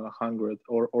 700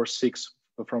 or 6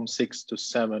 to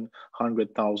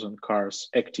 700,000 cars,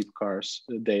 active cars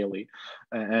daily,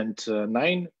 and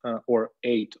 9 or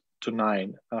 8 to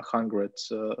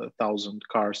 900,000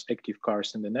 cars, active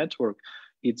cars in the network,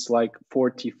 it's like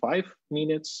 45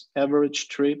 minutes average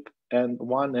trip and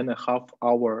 1.5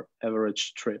 hour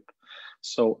average trip.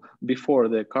 So before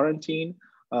the quarantine,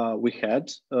 we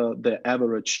had the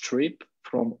average trip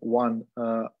from 1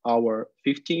 hour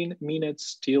 15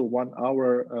 minutes till 1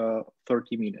 hour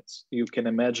 30 minutes. You can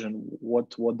imagine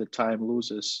what the time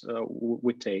loses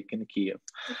we take in Kyiv.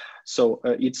 So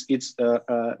it's a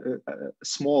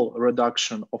small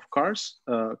reduction of cars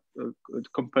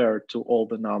compared to all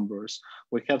the numbers.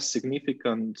 We have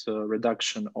significant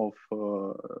reduction of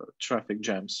traffic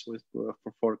jams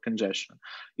for congestion.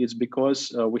 It's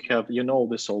because we have,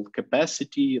 this old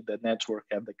capacity, the network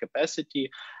have the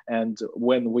capacity, and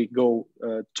when we go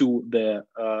to the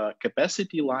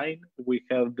capacity line, we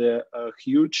have the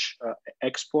huge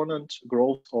exponent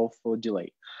growth of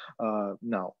delay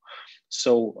now.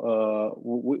 So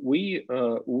we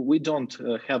don't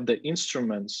have the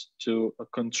instruments to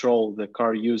control the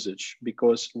car usage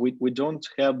because we don't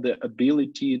have the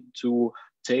ability to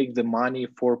take the money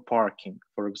for parking,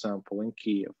 for example, in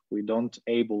Kyiv. We don't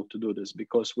able to do this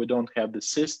because we don't have the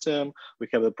system. We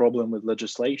have a problem with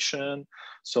legislation.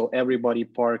 So everybody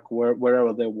park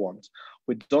wherever they want.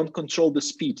 We don't control the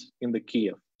speed in the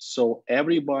Kyiv. So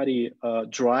everybody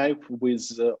drive with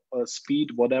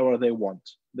speed whatever they want.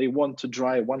 They want to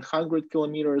drive 100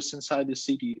 kilometers inside the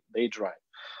city, they drive.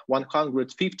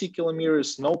 150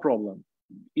 kilometers, no problem.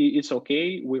 It's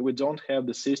okay. We don't have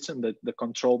the system that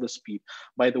control the speed.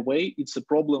 By the way, it's a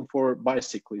problem for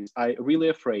bicyclists. I'm really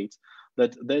afraid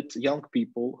that young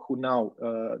people who now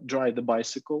drive the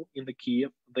bicycle in the Kyiv,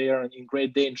 they are in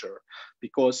great danger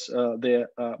because the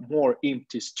more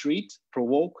empty street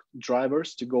provoke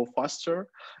drivers to go faster,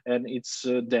 and it's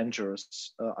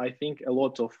dangerous. I think a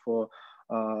lot of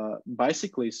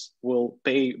bicyclists will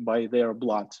pay by their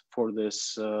blood for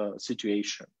this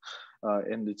situation,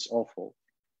 and it's awful.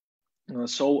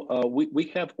 So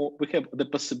we have the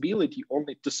possibility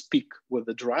only to speak with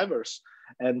the drivers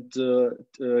and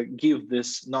give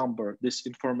this number, this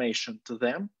information to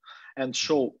them, and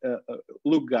show,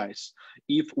 look, guys,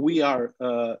 if we are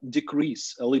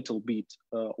decrease a little bit,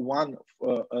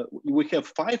 we have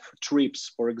 5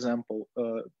 trips, for example,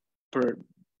 per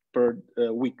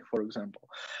week, for example.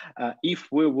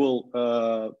 If we will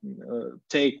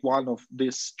take one of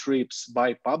these trips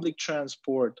by public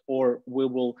transport, or we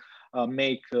will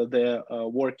make the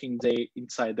working day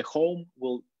inside the home,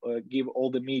 we'll give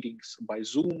all the meetings by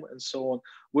Zoom and so on,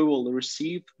 we will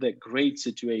receive the great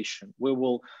situation. We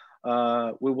will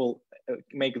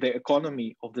make the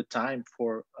economy of the time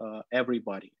for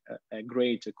everybody a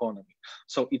great economy.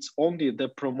 So it's only the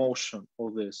promotion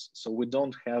of this. So we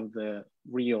don't have the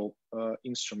real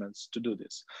instruments to do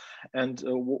this. And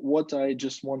what I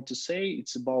just want to say,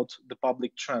 it's about the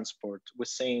public transport. We're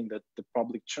saying that the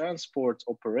public transport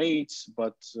operates,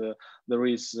 but there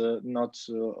is not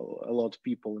a lot of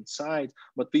people inside,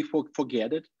 but we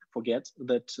forget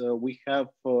that we have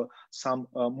some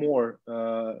more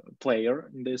player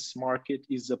in this market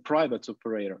is the private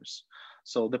operators.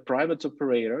 So the private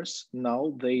operators,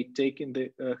 now they taking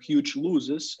the huge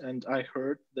losses, and I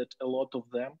heard that a lot of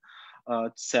them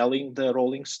selling the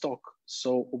rolling stock.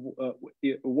 So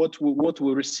what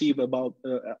we receive about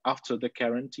after the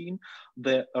quarantine,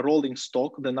 the rolling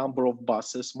stock, the number of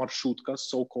buses, marshutkas,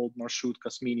 so-called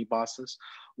marshutkas, mini buses,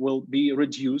 will be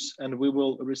reduced, and we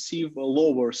will receive a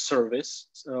lower service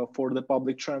for the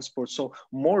public transport. So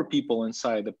more people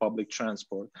inside the public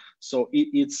transport. So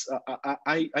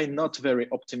I'm not very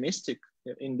optimistic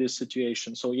in this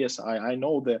situation. So yes, I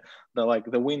know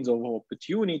the window of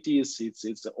opportunities.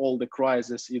 It's all the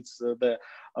crisis. It's the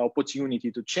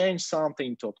opportunity to change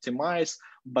something, to optimize.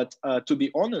 But to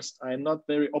be honest, I'm not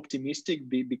very optimistic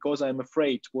because I'm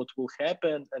afraid what will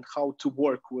happen and how to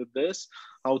work with this,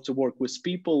 how to work with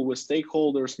people, with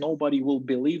stakeholders. Nobody will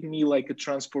believe me like a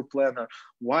transport planner.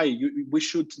 Why? We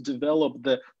should develop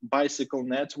the bicycle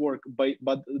network,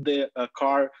 but the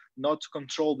car not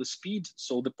control the speed,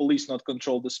 so the police not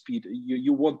control the speed.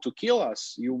 You want to kill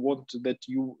us. You want that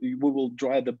we will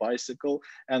drive the bicycle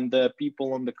and the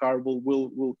people on the car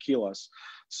will kill us.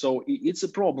 So it's a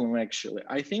problem, actually.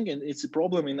 I think it's a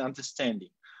problem in understanding,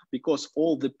 because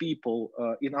all the people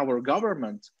in our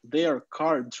government, they are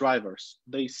car drivers.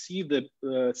 They see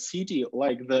the city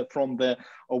like from the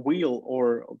wheel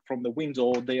or from the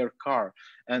window of their car,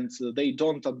 and they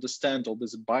don't understand all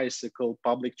this bicycle,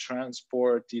 public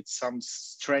transport. It's some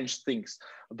strange things.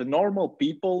 The normal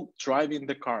people driving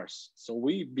the cars. So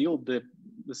we build the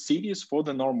cities for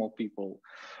the normal people,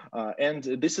 and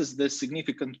this is the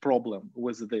significant problem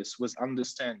with this, with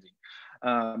understanding.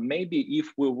 Maybe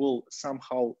if we will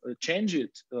somehow change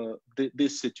it,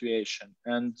 this situation,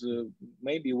 and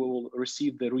maybe we will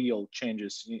receive the real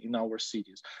changes in our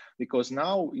cities, because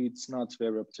now it's not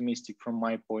very optimistic from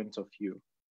my point of view.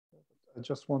 I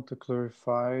just want to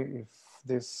clarify if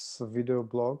this video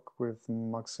blog with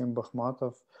Maxim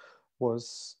Bakhmatov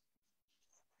was,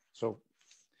 so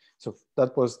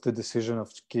that was the decision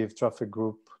of Kyiv Traffic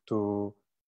Group to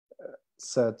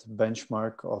set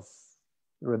benchmark of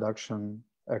reduction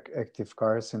active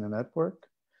cars in the network,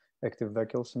 active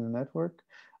vehicles in the network,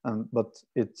 but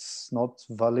it's not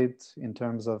valid in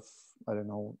terms of, I don't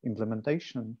know,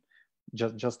 implementation,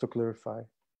 just to clarify.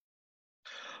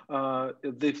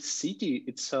 The city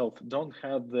itself don't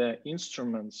have the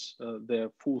instruments, the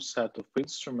full set of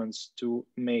instruments to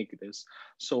make this.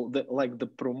 So like the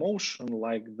promotion,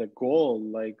 like the goal,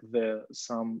 like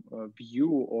some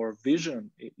view or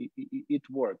vision, it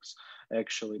works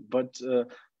actually. But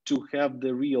to have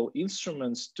the real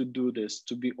instruments to do this,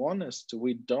 to be honest,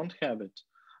 we don't have it.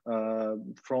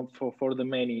 For the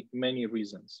many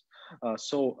reasons.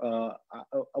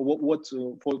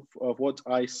 What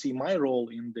I see my role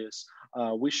in this,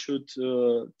 we should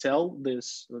tell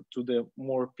this to the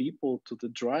more people, to the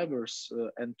drivers,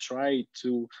 and try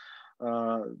to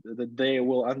that they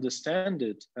will understand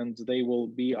it and they will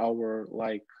be our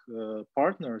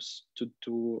partners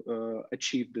to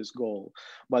achieve this goal.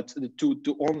 But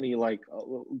to only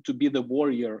to be the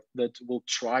warrior that will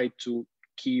try to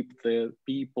keep the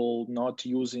people not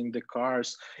using the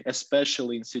cars,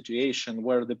 especially in situation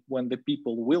where when the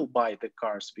people will buy the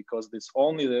cars, because there's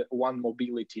only the one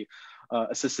mobility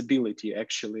accessibility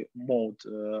actually mode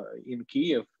in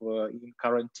Kyiv in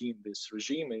quarantine this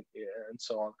regime and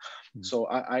so on. So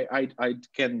I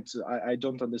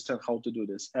don't understand how to do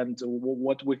this. And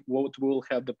what will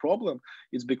have the problem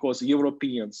is because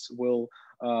Europeans will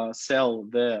sell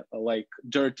the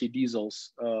dirty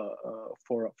diesels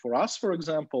for us, for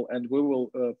example, and we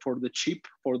will for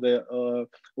the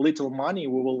little money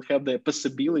we will have the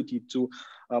possibility to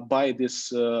buy this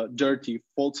dirty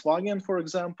Volkswagen, for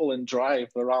example, and drive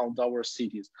around our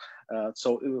cities.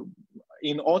 So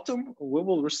in autumn we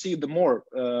will receive the more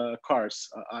cars,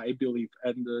 I believe,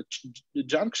 and the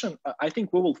junction. I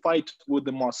think we will fight with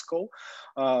the Moscow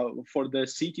for the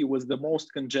city with the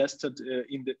most congested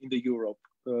in the Europe.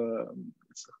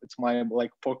 It's my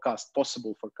forecast,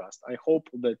 possible forecast. I hope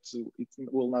that it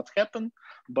will not happen,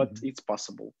 but it's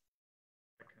possible.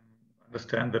 I can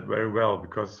understand that very well,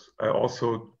 because I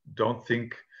also don't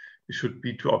think we should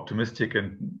be too optimistic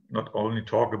and not only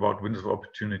talk about windows of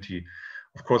opportunity.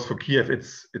 Of course, for Kyiv,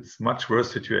 it's much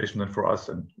worse situation than for us,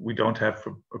 and we don't have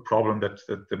a problem that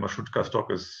the Marshrutka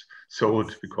stock is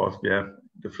sold because we have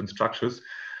different structures.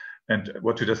 And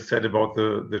what you just said about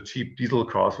the cheap diesel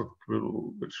cars,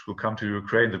 which will come to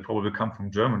Ukraine, that probably come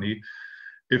from Germany,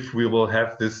 if we will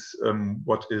have this,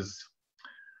 what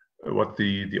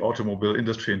the automobile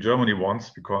industry in Germany wants,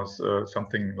 because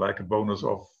something like a bonus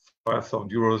of 5,000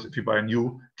 euros if you buy a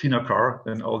new Tina car,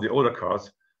 then all the older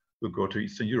cars will go to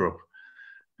Eastern Europe.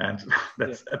 And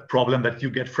that's a problem that you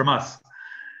get from us.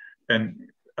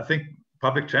 And I think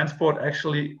public transport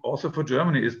actually also for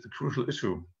Germany is the crucial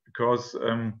issue, because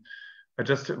I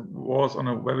just was on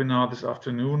a webinar this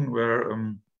afternoon where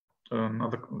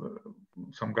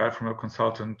some guy from a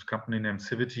consultant company named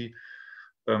Civity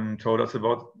told us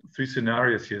about 3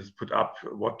 scenarios he has put up,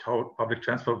 how public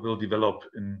transport will develop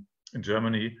in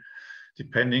Germany,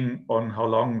 depending on how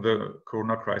long the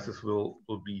Corona crisis will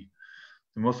be.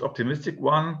 The most optimistic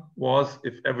one was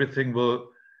if everything will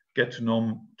get to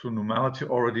normality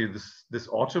already this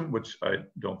autumn, which I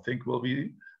don't think will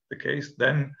be the case.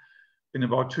 Then in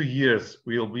about 2 years,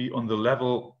 we'll be on the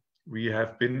level we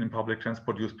have been in public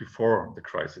transport use before the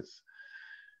crisis.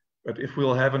 But if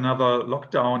we'll have another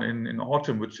lockdown in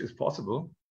autumn, which is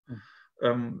possible,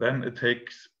 then it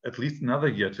takes at least another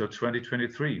year till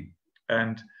 2023.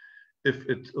 And if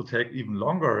it will take even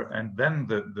longer, and then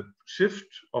the shift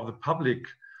of the public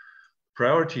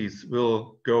priorities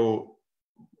will go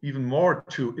even more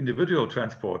to individual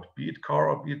transport, be it car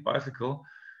or be it bicycle,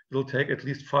 it will take at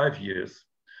least 5 years.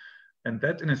 And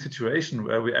that in a situation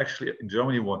where we actually in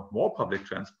Germany want more public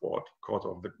transport because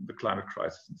of the climate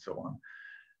crisis and so on.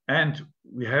 And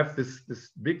we have this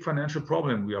big financial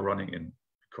problem we are running in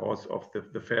because of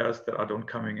the fares that are not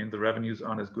coming in, the revenues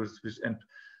aren't as good as,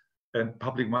 and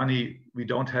public money, we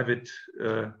don't have it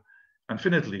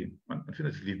infinitely,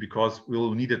 because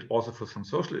we'll need it also for some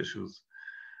social issues.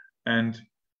 And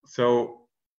so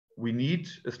we need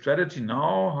a strategy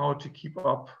now how to keep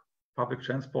up public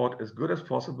transport as good as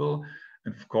possible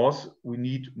And of course, we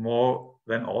need more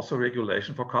than also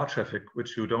regulation for car traffic,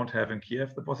 which you don't have in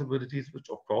Kyiv, the possibilities, which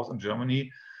of course in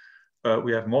Germany,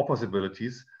 we have more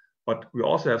possibilities. But we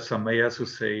also have some mayors who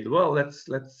say, well, let's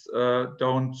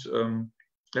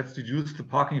reduce the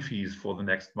parking fees for the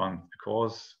next month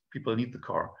because people need the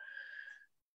car.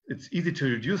 It's easy to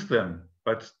reduce them,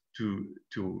 but to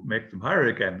make them higher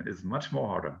again is much more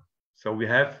harder. So we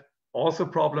have also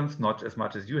problems, not as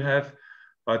much as you have,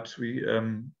 but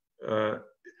the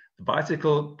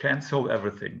bicycle can't solve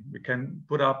everything. We can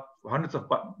put up hundreds of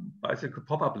bicycle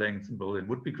pop-up lanes in Berlin,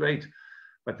 would be great,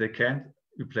 but they can't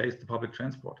replace the public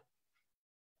transport.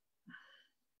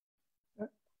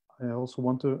 I also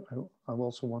want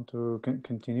to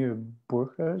continue,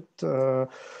 Burkhard,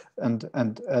 and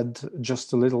add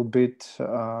just a little bit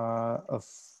of,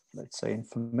 let's say,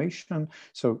 information.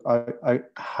 So I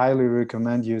highly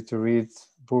recommend you to read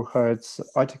Burkhard's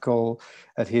article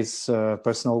at his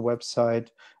personal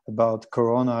website about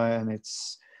Corona and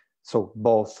its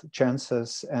both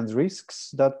chances and risks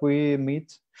that we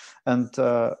meet. And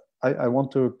I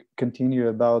want to continue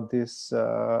about this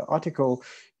article.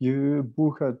 You,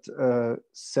 Burkhard,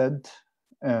 said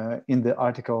in the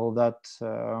article that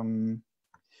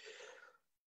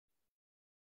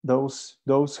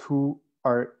those who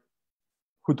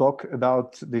talk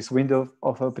about this window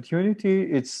of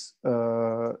opportunity, it's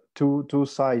two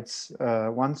sides.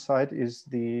 One side is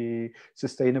the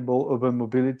sustainable urban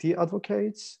mobility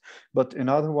advocates, but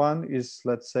another one is,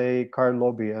 let's say, car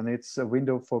lobby, and it's a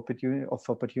window of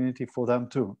opportunity for them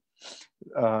too.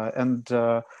 And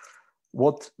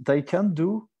what they can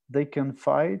do, they can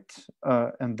fight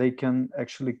and they can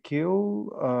actually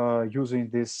kill using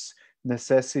this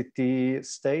necessity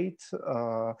state.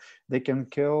 They can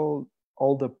kill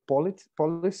all the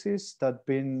policies that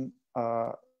been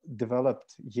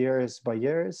developed years by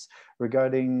years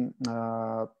regarding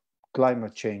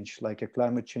climate change, like a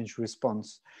climate change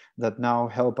response that now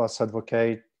help us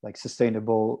advocate like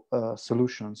sustainable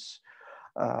solutions.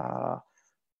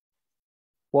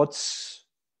 What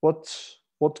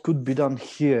could be done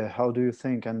here? How do you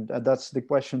think? And that's the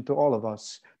question to all of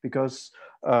us, because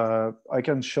I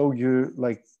can show you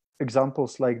like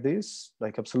examples like this,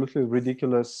 like absolutely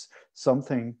ridiculous,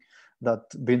 something that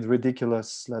been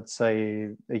ridiculous, let's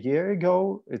say a year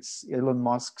ago. It's Elon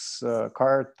Musk's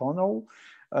car tunnel,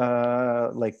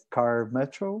 like car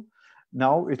metro.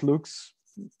 Now it looks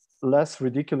less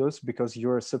ridiculous because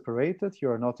you're separated,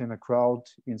 you're not in a crowd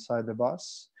inside the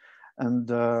bus. And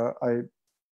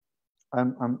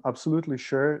I'm absolutely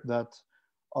sure that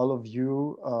all of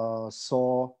you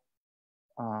saw,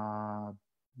 I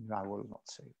will not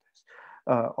say this,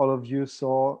 all of you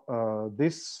saw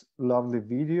this lovely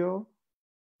video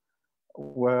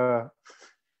where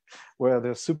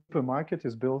the supermarket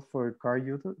is built for car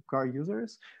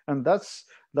users, and that's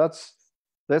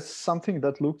something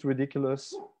that looked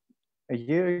ridiculous a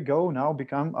year ago now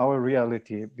become our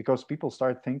reality, because people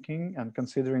start thinking and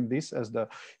considering this as the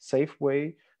safe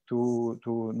way to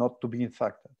not to be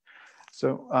infected.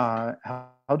 So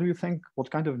how do you think, what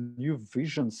kind of new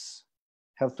visions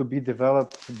have to be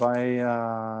developed by,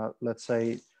 let's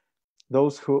say,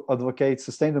 those who advocate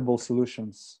sustainable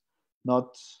solutions,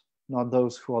 not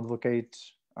those who advocate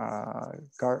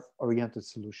car-oriented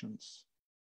solutions?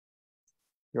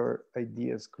 Your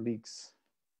ideas, colleagues.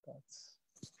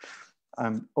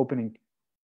 I'm opening.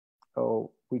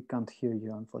 Oh, we can't hear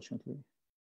you, unfortunately.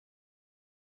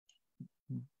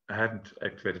 I haven't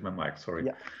activated my mic, sorry.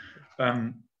 Yeah.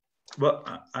 Well,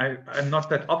 I'm not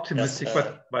that optimistic, yes,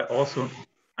 but also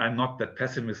I'm not that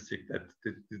pessimistic that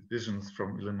the visions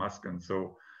from Elon Musk and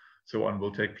so on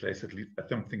will take place, at least I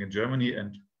don't think in Germany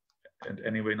and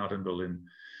anyway not in Berlin.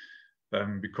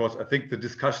 Because I think the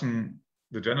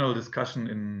general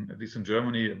discussion at least in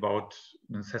Germany about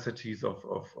necessities of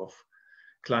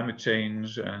climate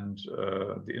change and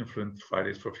the influence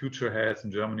Fridays for Future has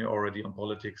in Germany already on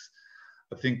politics,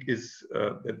 I think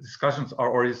the discussions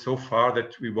are already so far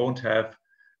that we won't have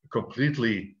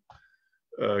completely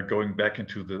going back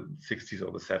into the 60s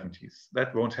or the 70s.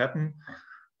 That won't happen,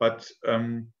 but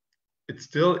it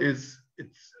still is.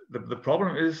 The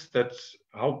problem is that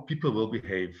how people will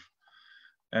behave,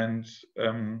 and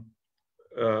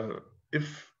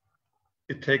if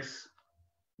it takes,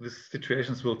 these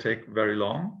situations will take very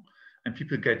long, and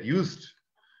people get used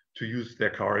to use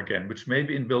their car again, which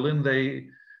maybe in Berlin they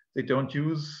don't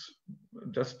use,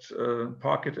 just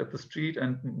park it at the street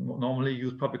and normally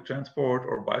use public transport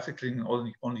or bicycling,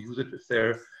 only use it if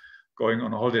they're going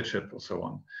on a holiday trip or so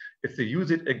on. If they use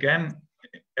it again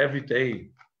every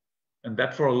day, and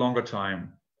that for a longer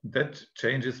time, that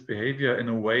changes behavior in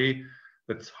a way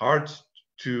that's hard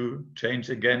to change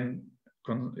again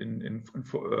in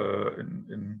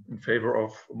favor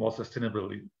of more sustainable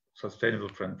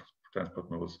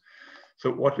transport modes.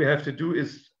 So what we have to do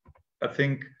is, I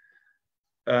think,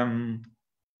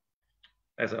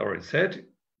 as I already said,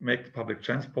 make the public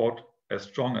transport as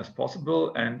strong as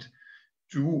possible and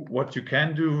do what you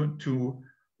can do to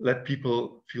let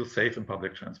people feel safe in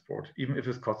public transport, even if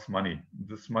it costs money.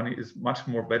 This money is much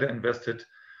more better invested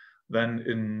than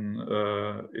in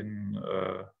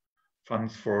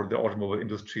funds for the automobile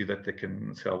industry that they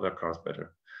can sell their cars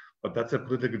better. But that's a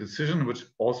political decision, which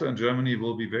also in Germany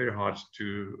will be very hard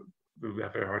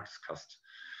discussed.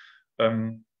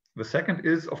 The second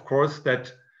is, of course,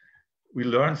 that we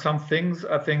learn some things,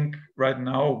 I think, right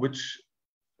now, which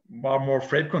are more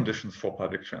frame conditions for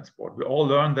public transport. We all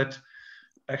learn that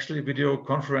actually video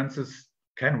conferences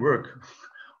can work.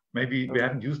 Maybe we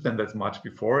haven't used them that much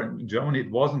before. In Germany,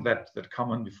 it wasn't that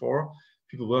common before.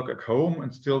 People work at home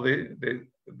and still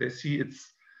they see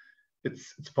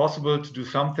it's possible to do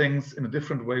some things in a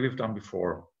different way we've done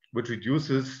before, which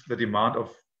reduces the demand of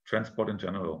transport in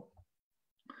general.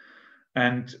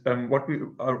 And what we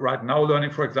are right now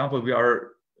learning, for example, we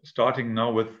are starting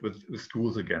now with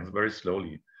schools again, very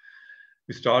slowly.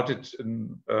 We started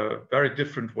in a very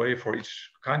different way for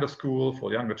each kind of school,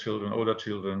 for younger children, older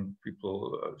children,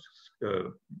 people,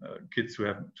 kids who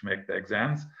have to make the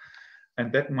exams.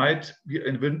 And that might be,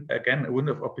 again, a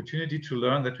window of opportunity to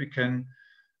learn that we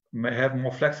may have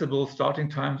more flexible starting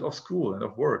times of school and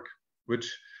of work,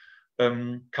 which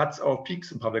cuts our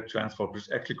peaks in public transport, which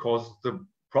actually causes the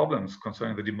problems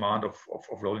concerning the demand of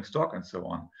rolling stock and so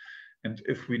on. And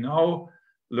if we now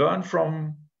learn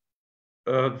from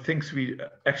things we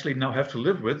actually now have to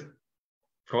live with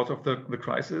because of the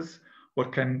crisis,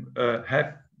 which can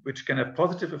have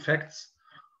positive effects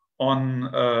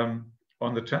on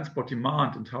the transport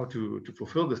demand and how to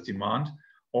fulfill this demand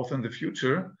also in the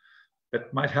future,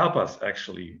 that might help us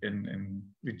actually in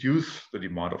reduce the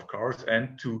demand of cars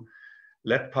and to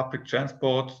let public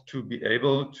transport to be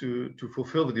able to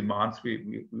fulfill the demands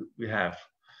we have.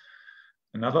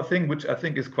 Another thing which I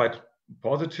think is quite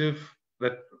positive,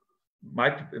 that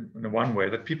might, in one way,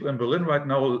 that people in Berlin right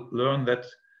now learn that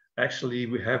actually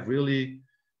we have really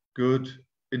good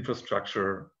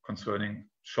infrastructure concerning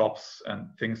shops and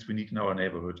things we need in our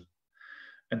neighborhood.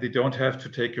 And they don't have to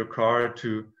take your car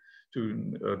to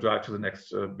drive to the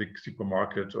next big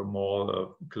supermarket or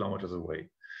mall kilometers away.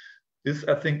 This,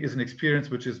 I think, is an experience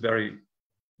which is very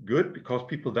good because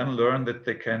people then learn that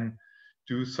they can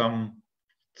do some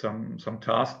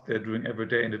tasks they're doing every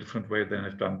day in a different way than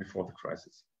they've done before the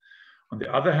crisis. On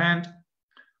the other hand,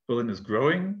 Berlin is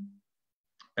growing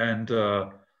and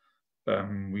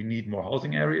we need more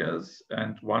housing areas.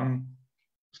 And one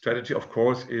strategy, of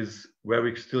course, is where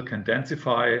we still can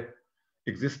densify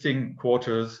existing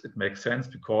quarters. It makes sense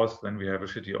because then we have a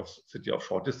city of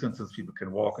short distances, people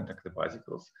can walk and take the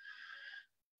bicycles.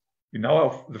 We now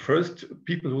have the first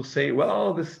people who say,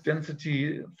 well, this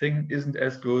density thing isn't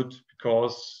as good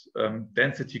because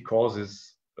density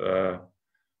causes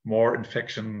more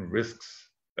infection risks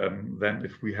than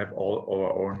if we have all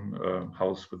our own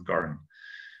house with garden.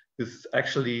 This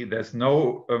actually, there's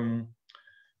no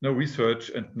research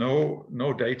and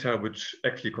no data which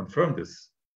actually confirm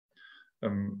this.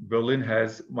 Berlin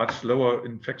has much lower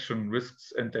infection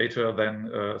risks and data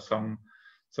than some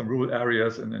rural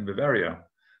areas in Bavaria.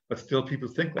 But still people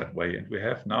think that way. And we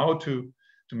have now to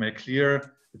make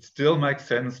clear it still makes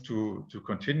sense to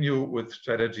continue with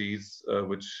strategies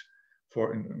which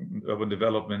for urban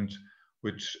development,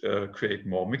 which create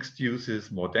more mixed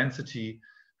uses, more density,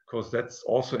 because that's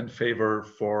also in favor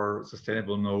for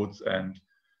sustainable nodes and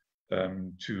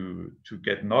to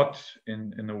get not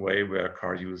in a way where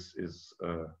car use is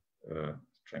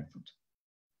strengthened.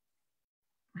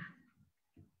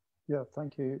 Yeah,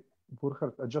 thank you,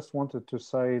 Burkhard. I just wanted to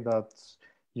say that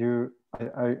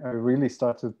I really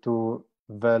started to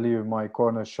value my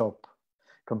corner shop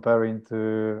comparing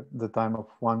to the time of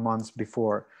 1 month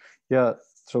before. Yeah,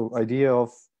 so idea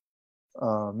of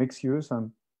mixed use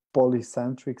and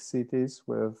polycentric cities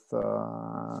with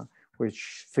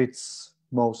which fits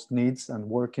most needs and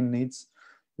working needs.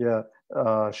 Yeah,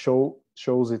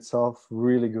 shows itself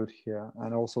really good here,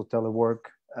 and also telework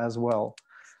as well.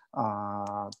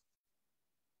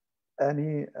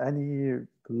 Any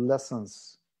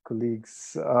lessons,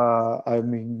 colleagues? I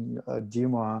mean,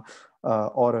 Dima,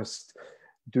 Orest,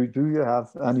 do you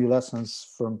have any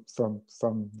lessons from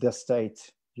the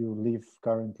state you live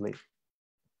currently?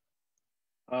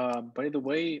 By the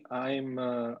way, I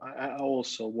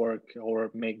also work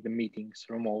or make the meetings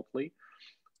remotely.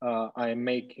 I am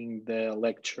making the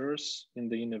lectures in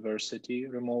the university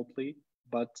remotely.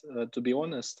 but to be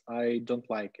honest, I don't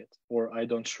like it, or I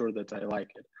don't sure that I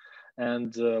like it.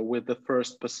 And with the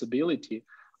first possibility,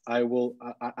 I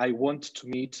want to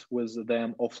meet with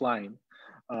them offline.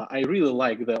 I really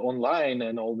like the online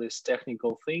and all these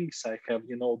technical things. I have,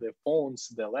 you know, the phones,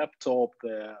 the laptop,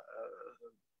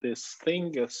 this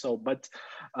thing. So, but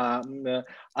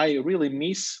I really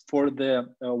miss for the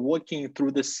walking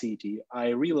through the city. I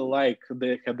really like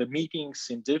the meetings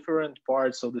in different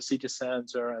parts of the city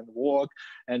center and walk,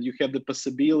 and you have the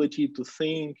possibility to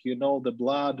think, you know, the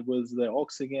blood with the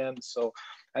oxygen. So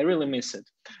I really miss it.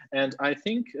 And I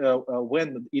think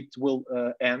when it will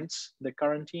end, the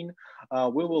quarantine,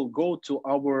 we will go to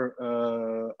our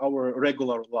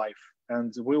regular life,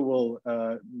 and we will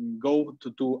go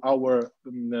to our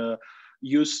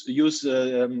use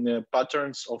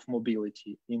patterns of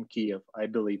mobility in Kyiv, I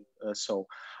believe so.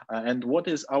 And what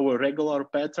is our regular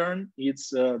pattern? It's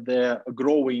the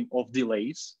growing of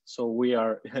delays. So we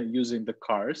are using the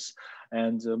cars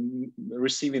and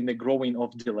receiving the growing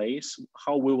of delays.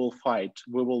 How we will fight?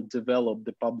 We will develop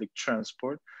the public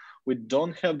transport. We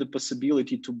don't have the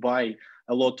possibility to buy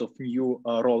a lot of new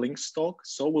rolling stock,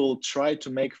 so we'll try to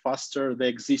make faster the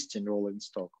existing rolling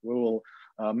stock. We will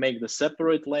make the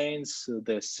separate lanes,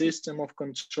 the system of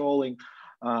controlling.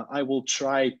 I will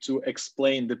try to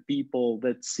explain the people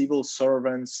that civil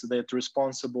servants that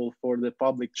responsible for the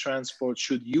public transport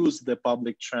should use the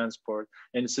public transport,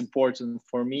 and it's important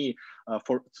for me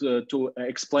to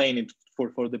explain it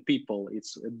for the people.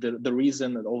 It's the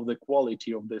reason of the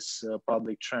quality of this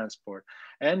public transport,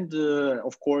 and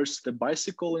of course the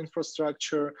bicycle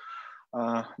infrastructure.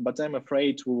 But I'm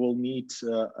afraid we will need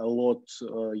a lot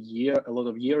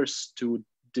of years to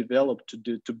develop,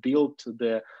 to build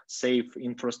the safe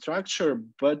infrastructure.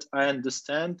 But I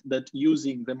understand that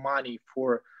using the money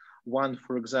for one,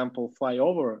 for example,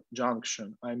 flyover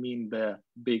junction, I mean the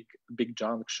big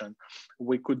junction,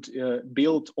 we could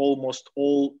build almost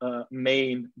all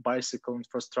main bicycle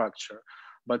infrastructure.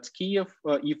 But Kyiv,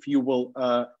 if you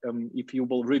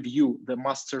will review the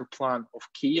master plan of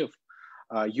Kyiv,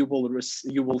 you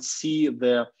will see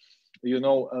the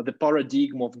the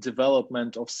paradigm of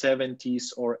development of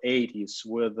 70s or 80s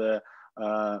with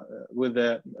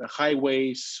the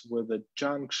highways, with the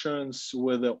junctions,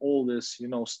 with all this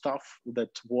stuff that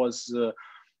was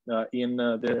in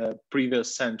the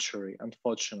previous century,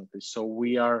 unfortunately. So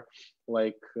we are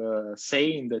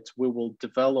saying that we will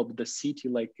develop the city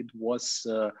like it was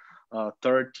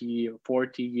 30,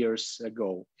 40 years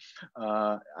ago.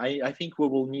 I think we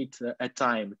will need a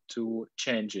time to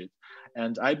change it.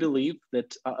 And I believe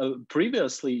that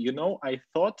previously, I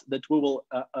thought that we will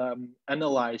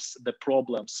analyze the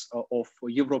problems of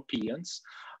Europeans,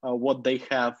 what they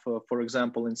have, for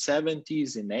example, in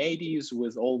 70s, in 80s,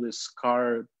 with all these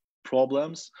car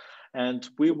problems. And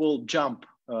we will jump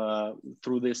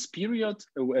through this period,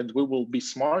 and we will be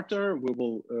smarter, we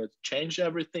will change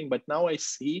everything. But now I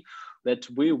see that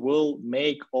we will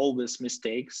make all these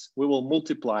mistakes, we will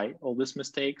multiply all these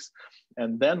mistakes,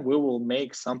 and then we will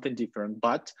make something different.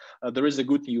 But there is a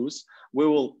good news. We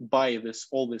will buy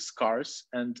all these cars,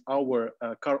 and our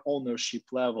car ownership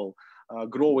level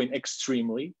growing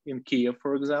extremely in Kyiv,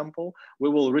 for example. We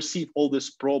will receive all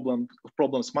these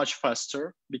problems much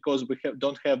faster because we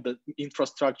don't have the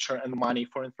infrastructure and money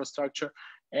for infrastructure.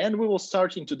 And we will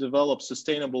starting to develop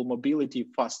sustainable mobility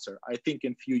faster. I think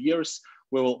in a few years,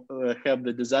 we will have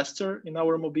the disaster in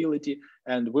our mobility,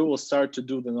 and we will start to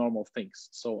do the normal things.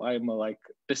 So I'm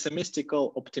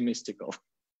pessimistical, optimistical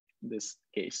in this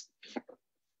case.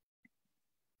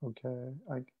 Okay,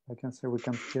 I can say we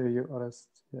can hear you, Orest.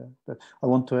 Yeah, but I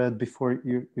want to add before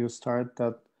you start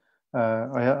that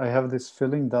I have this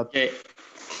feeling that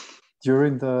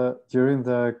during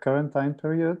the current time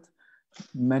period,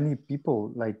 many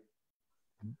people, like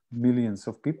millions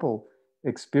of people,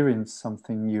 experience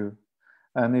something new,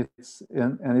 and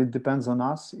it depends on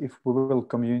us if we will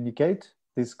communicate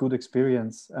this good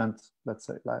experience and, let's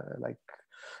say,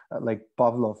 like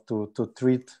Pavlov, to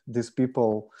treat these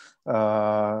people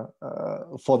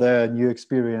for their new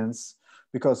experience,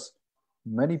 because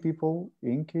many people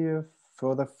in Kyiv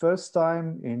for the first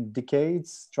time in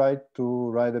decades tried to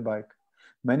ride a bike.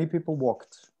 Many people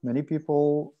walked. Many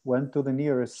people went to the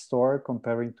nearest store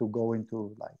comparing to going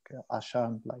to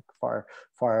Asham, far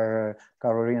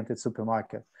car-oriented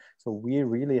supermarket. So we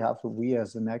really have to, we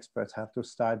as an expert have to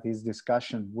start this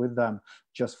discussion with them,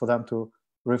 just for them to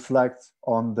reflect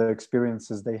on the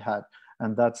experiences they had.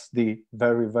 And that's the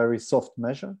very, very soft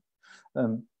measure.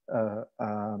 And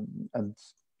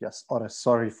yes, Orest,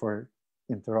 sorry for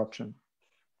interruption.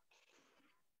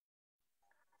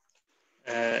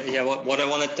 Yeah, what I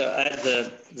wanted to add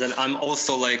that I'm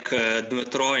also like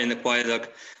Dmytro in a quite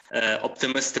like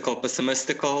optimistical,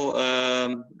 pessimistical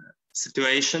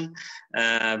situation,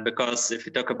 because if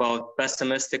you talk about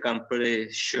pessimistic, I'm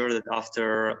pretty sure that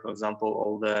after, for example,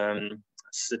 all the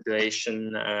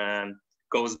situation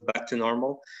goes back to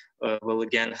normal, we'll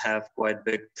again have quite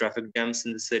big traffic jams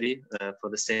in the city for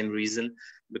the same reason,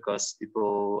 because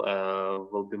people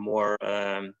will be more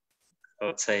I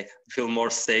would say, feel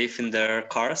more safe in their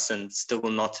cars and still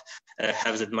will not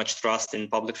have that much trust in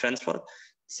public transport.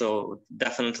 So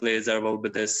definitely there will be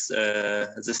this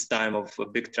time of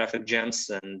big traffic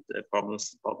jams and problems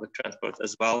with public transport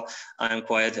as well. I'm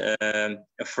quite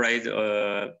afraid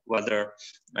whether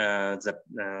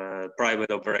the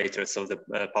private operators of the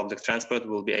public transport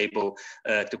will be able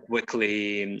to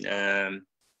quickly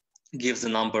give the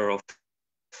number of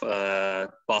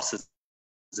buses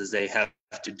that they have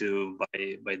to do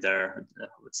by their I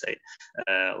would say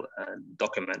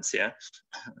documents, yeah,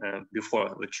 before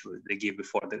which they give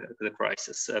before the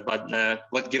crisis. But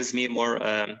what gives me more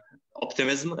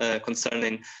optimism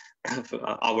concerning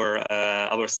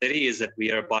our city is that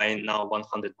we are buying now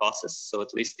 100 buses. So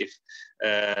at least if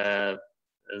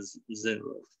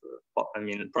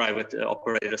private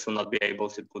operators will not be able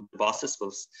to put buses,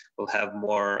 we'll have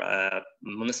more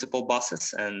municipal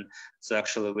buses, and so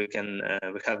actually we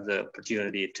have the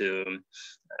opportunity to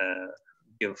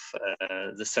give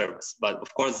the service. But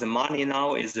of course, the money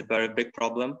now is a very big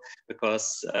problem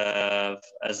because,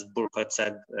 as Burkhard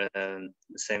said, the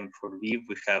same for Lviv,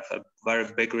 we have a very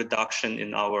big reduction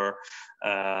in our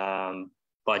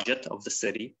budget of the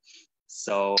city.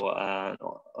 So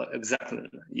exactly,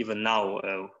 even now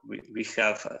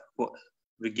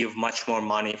we give much more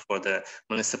money for the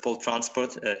municipal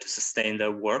transport to sustain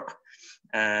their work,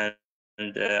 and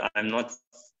I'm not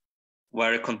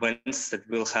very convinced that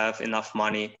we'll have enough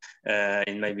money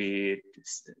in maybe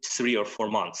 3 or 4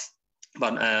 months.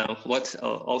 But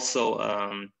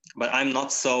but I'm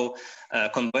not so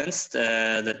convinced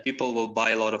that people will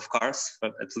buy a lot of cars,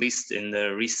 at least in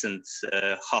the recent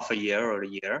half a year or a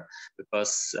year,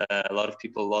 because a lot of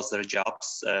people lost their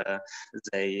jobs.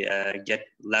 They get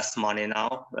less money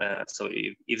now. So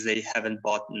if they haven't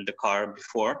bought the car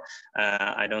before,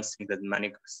 I don't think that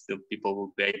many people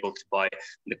will be able to buy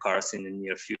the cars in the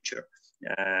near future.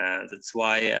 That's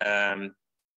why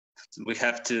we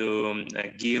have to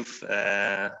give,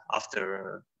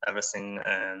 after everything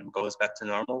goes back to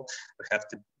normal, we have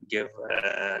to give,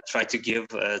 try to give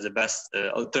the best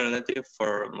alternative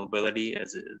for mobility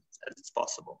as it's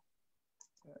possible.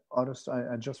 Orest,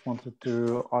 I just wanted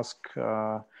to ask,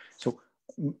 so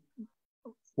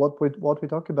what we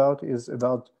talk about is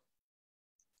about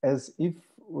as if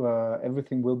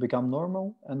everything will become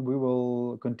normal and we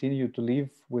will continue to live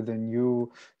with the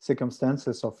new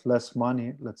circumstances of less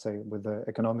money, let's say with the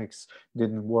economics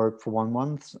didn't work for 1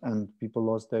 month and people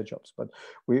lost their jobs. But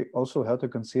we also have to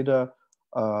consider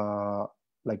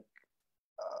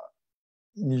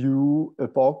new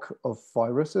epoch of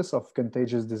viruses, of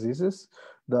contagious diseases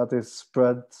that is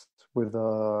spread with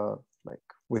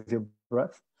with your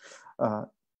breath.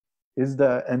 Is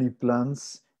there any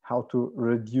plans how to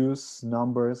reduce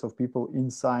numbers of people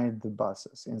inside the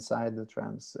buses, inside the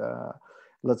trams?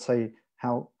 Let's say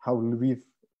how Lviv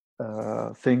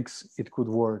thinks it could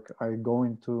work. Are you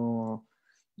going to,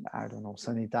 I don't know,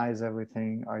 sanitize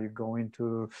everything? Are you going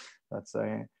to, let's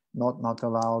say, not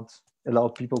allow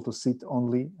people to sit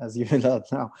only as you allowed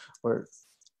now? Or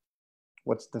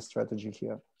what's the strategy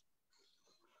here?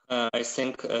 I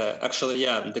think actually,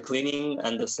 yeah, the cleaning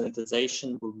and the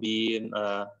sanitization will be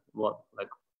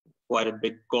quite a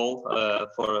big goal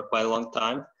for quite a long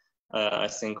time. I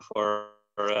think for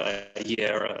a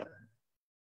year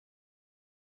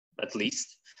at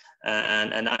least.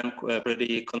 And I'm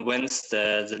pretty convinced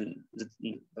that,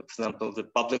 for example, the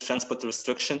public transport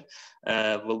restriction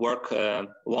will work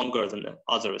longer than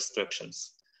other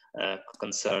restrictions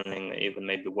concerning even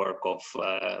maybe work of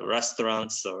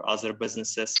restaurants or other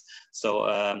businesses. So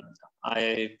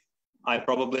I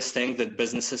probably think that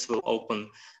businesses will open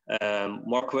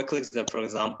more quickly than, for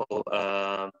example,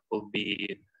 will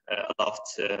be allowed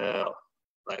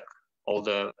all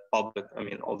the public,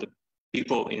 all the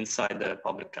people inside the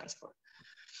public transport.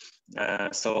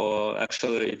 So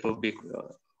actually it will be,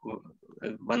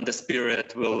 when this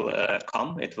period will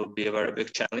come, it will be a very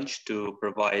big challenge to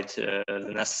provide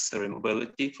the necessary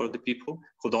mobility for the people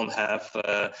who don't have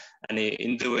any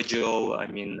individual,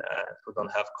 who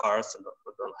don't have cars and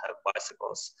who don't have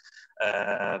bicycles.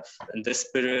 In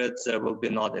this period, there will be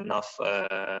not enough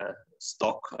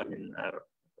stock,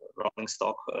 rolling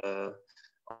stock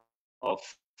of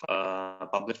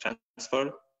public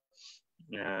transport.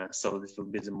 So this will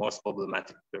be the most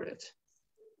problematic period.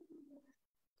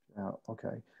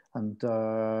 Okay. And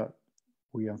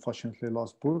we unfortunately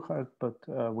lost Burkhard, but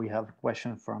we have a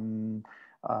question from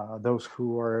those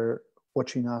who are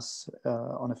watching us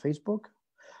on a Facebook.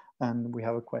 And we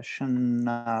have a question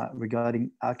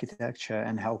regarding architecture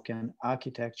and how can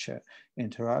architecture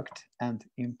interact and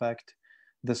impact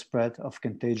the spread of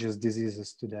contagious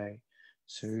diseases today.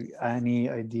 So any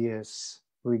ideas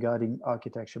regarding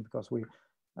architecture, because we've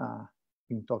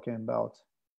been talking about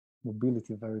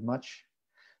mobility very much,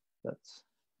 that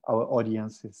our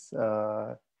audience is,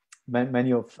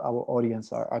 many of our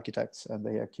audience are architects and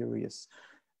they are curious.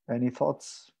 Any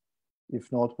thoughts?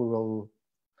 If not, we will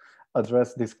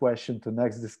address this question to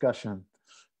next discussion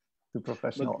to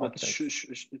professional architects.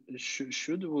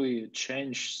 Should we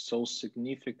change so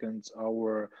significant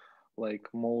our like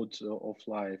mode of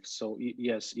life? So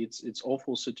yes, it's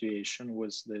awful situation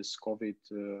with this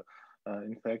COVID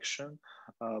infection,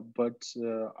 but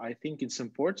I think it's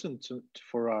important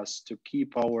for us to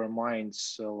keep our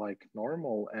minds like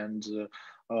normal, and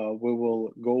we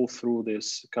will go through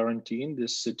this quarantine,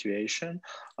 this situation.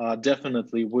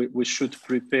 Definitely, we should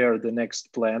prepare the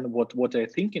next plan. What I'm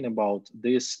thinking about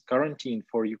this quarantine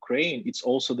for Ukraine, it's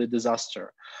also the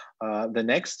disaster. The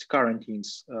next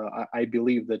quarantines, I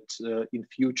believe that in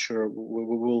future we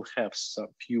will have some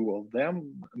few of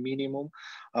them minimum.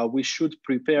 We should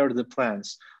prepare the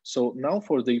plans. So now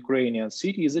for the Ukrainian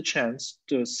city is a chance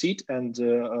to sit and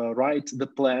write the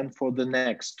plan for the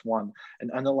next one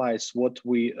and analyze what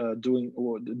we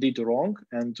did wrong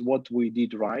and what we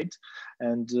did right,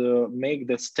 and make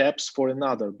the steps for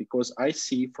another. Because I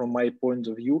see from my point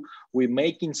of view, we're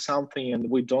making something and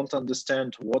we don't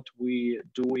understand what we're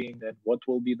doing and what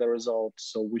will be the result.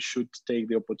 So we should take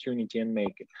the opportunity and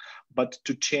make it. But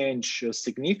to change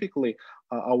significantly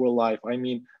our life, I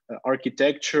mean,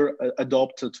 architecture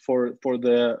adopted for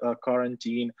the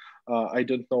quarantine, I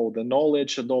don't know, the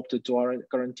knowledge adopted to our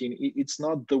quarantine, it's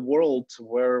not the world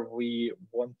where we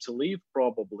want to live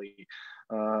probably.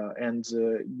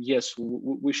 Yes,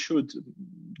 we should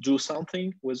do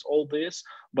something with all this,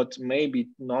 but maybe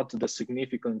not the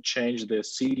significant change the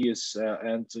cities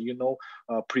and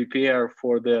prepare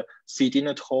for the sitting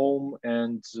at home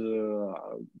and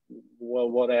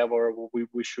whatever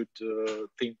we should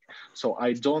think. So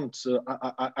I don't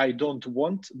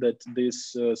want that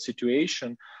this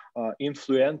situation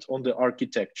influence on the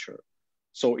architecture.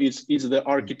 So it's the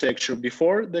architecture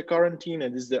before the quarantine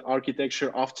and it's the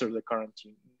architecture after the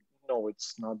quarantine. No,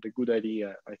 it's not a good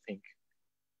idea, I think.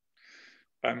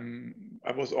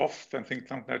 I was off, I think,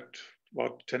 something like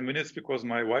about 10 minutes because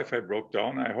my Wi-Fi broke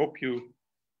down. I hope you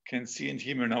can see and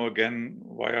hear me now again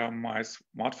via my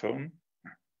smartphone.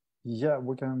 Yeah,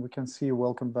 we can see you.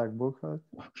 Welcome back, Burkhard.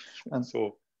 And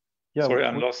so, yeah, sorry,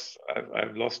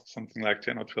 I've lost something like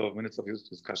 10 or 12 minutes of this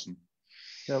discussion.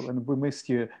 Yeah, and we missed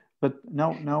you. But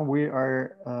now we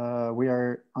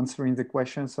are answering the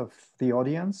questions of the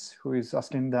audience who is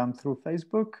asking them through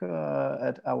Facebook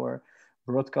at our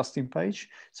broadcasting page.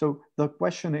 So the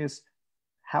question is,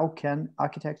 how can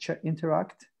architecture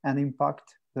interact and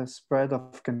impact the spread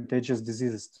of contagious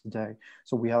diseases today?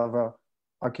 So we have a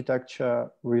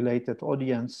architecture-related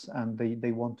audience, and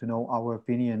they want to know our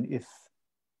opinion if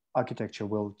architecture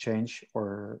will change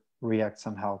or react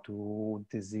somehow to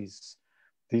disease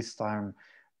this time.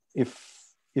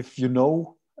 If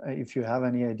you have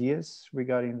any ideas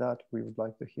regarding that, we would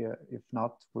like to hear. If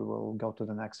not, we will go to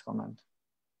the next comment.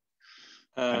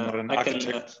 I'm not an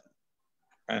architect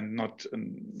and not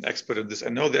an expert in this. I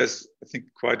know there's, I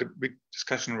think, quite a big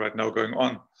discussion right now going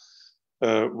on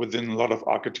within a lot of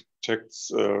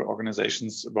architects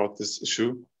organizations about this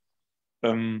issue.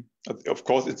 Of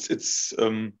course, it's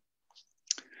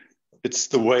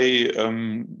the way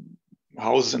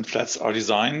houses and flats are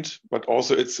designed, but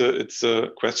also it's a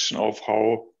question of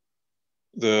how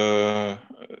the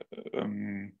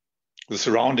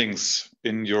surroundings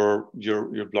in your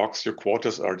blocks, your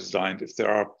quarters are designed. If there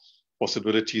are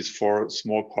possibilities for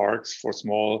small parks, for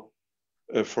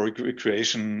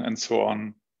recreation and so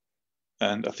on.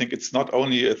 And I think it's not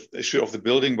only an issue of the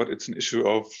building, but it's an issue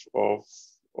of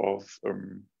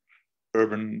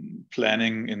urban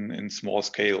planning in small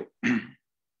scale.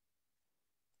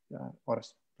 Yeah,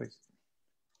 Orest, please.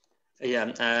 Yeah,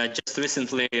 just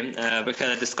recently we had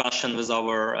a discussion with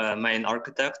our main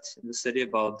architect in the city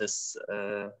about this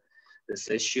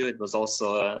issue. It was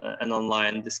also an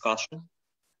online discussion,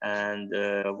 and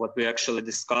what we actually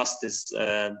discussed is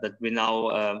that we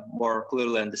now more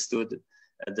clearly understood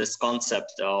this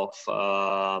concept of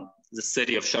the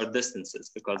city of short distances,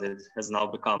 because it has now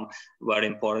become very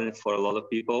important for a lot of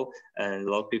people, and a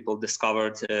lot of people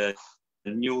discovered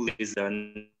newly their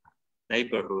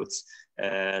neighborhoods.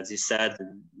 As you said,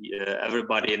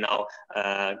 everybody now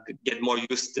get more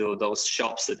used to those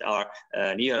shops that are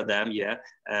near them,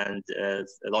 and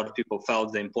a lot of people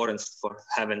felt the importance for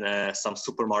having some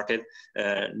supermarket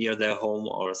near their home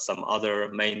or some other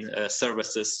main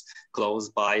services close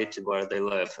by to where they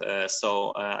live.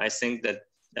 So I think that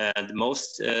the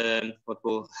most what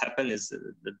will happen is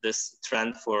that this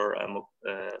trend for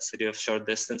city of short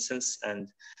distances and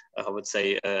I would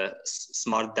say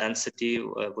smart density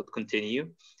would continue.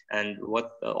 And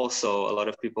what also a lot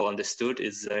of people understood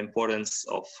is the importance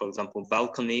of, for example,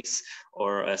 balconies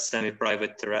or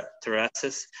semi-private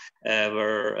terraces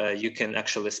where you can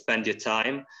actually spend your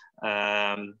time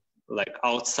like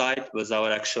outside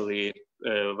without actually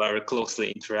very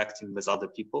closely interacting with other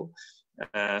people.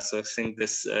 So I think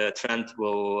this trend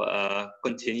will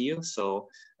continue. So,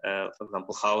 for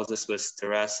example, houses with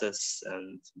terraces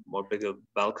and more bigger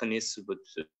balconies would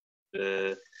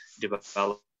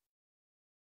develop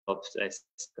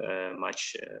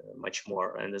much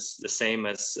more. And it's the same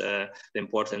as the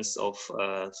importance of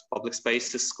public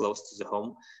spaces close to the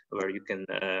home, where you can,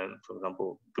 for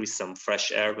example, breathe some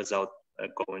fresh air without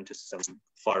going to some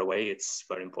far away. It's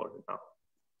very important now.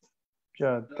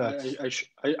 Yeah,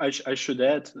 I should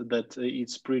add that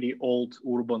it's pretty old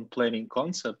urban planning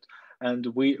concept, and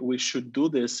we should do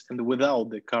this and without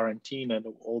the quarantine and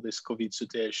all this COVID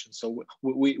situation. So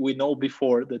we know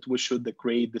before that we should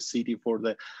create the city for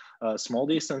the small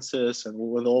distances and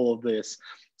with all of this.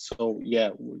 So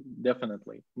yeah,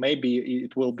 definitely. Maybe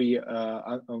it will be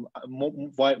a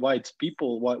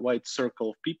wide circle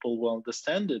of people will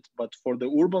understand it, but for the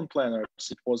urban planners,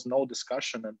 it was no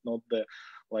discussion and not the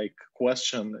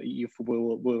question if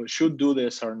we should do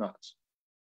this or not.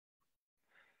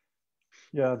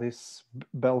 Yeah, these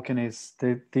balconies,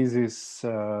 this is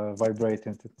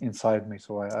vibrating inside me,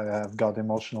 so I have got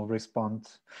emotional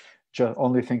response just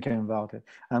only thinking about it.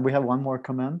 And we have one more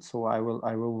comment, so I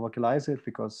will vocalize it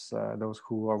because those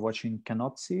who are watching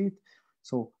cannot see it.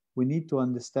 So we need to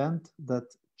understand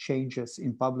that changes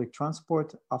in public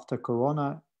transport after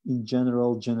Corona in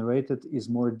general generated is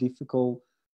more difficult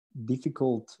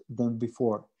than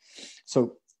before.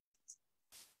 So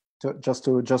just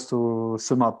to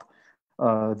sum up,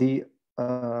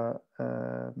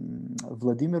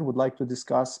 Vladimir would like to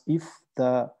discuss if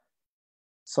the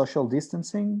social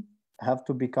distancing have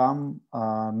to become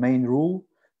a main rule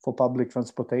for public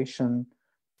transportation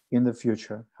in the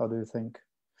future. How do you think?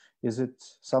 Is it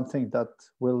something that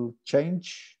will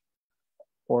change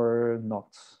or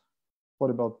not?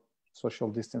 What about social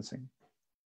distancing?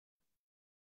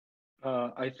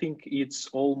 I think it's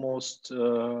almost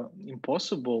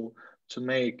impossible to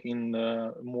make in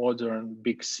a modern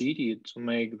big city to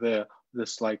make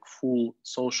this full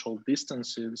social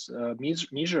distances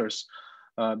measures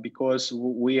because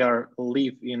we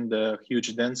live in the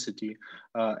huge density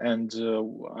and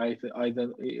I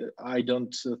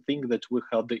don't think that we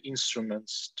have the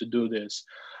instruments to do this.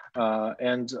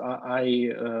 And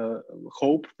I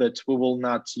hope that we will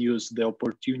not use the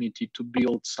opportunity to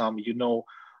build some,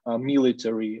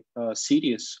 military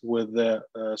cities with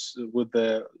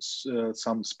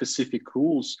some specific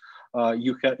rules.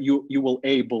 You will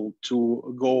able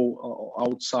to go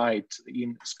outside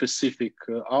in specific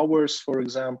hours, for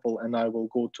example, and I will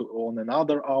go on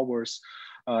another hours.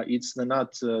 It's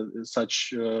not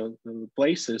such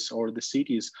places or the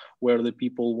cities where the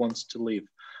people wants to live.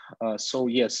 So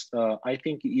yes, I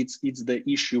think it's the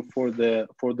issue for the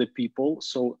people.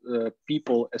 So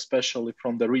people, especially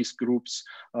from the risk groups,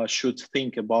 should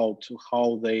think about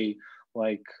how they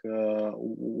what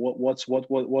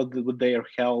with their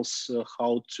health,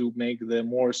 how to make the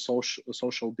more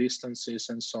social distances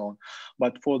and so on.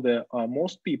 But for the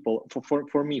most people,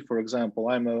 for me, for example,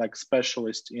 I'm a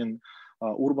specialist in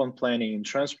urban planning and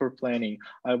transport planning.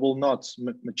 I will not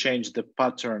change the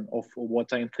pattern of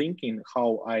what I'm thinking,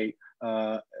 how I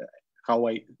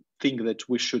think that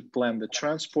we should plan the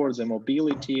transport, the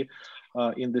mobility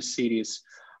in the cities.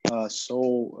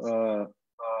 So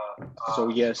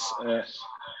yes.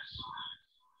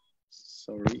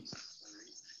 Sorry.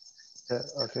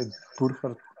 Okay,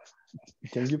 Burkhard,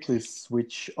 can you please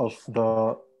switch off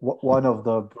one of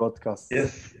the broadcasts?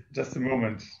 Yes, just a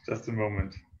moment.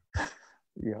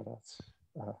 Yeah, that's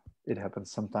it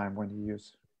happens sometime when you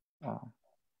use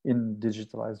in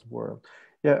digitalized world.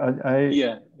 Yeah,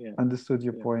 I understood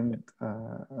your point,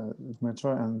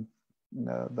 Dmytro, and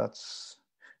that's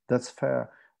fair.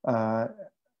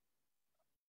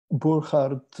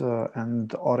 Burkhard and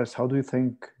Orest, how do you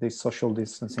think this social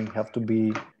distancing have to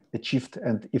be achieved,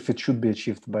 and if it should be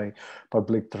achieved by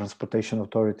public transportation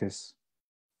authorities?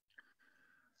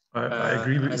 I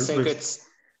agree with. I think it's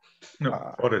no.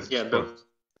 Orest. Yeah.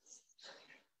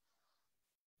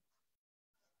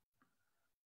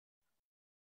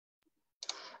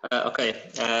 Okay,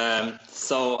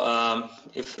 so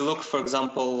if you look, for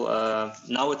example,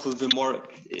 now it will be more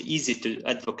easy to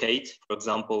advocate, for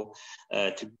example,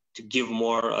 to give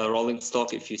more rolling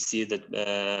stock if you see that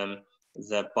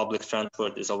the public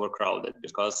transport is overcrowded,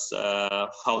 because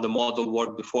how the model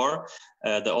worked before,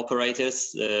 the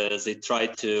operators, they try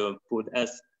to put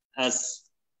as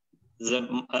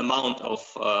the amount of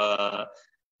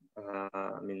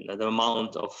the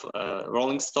amount of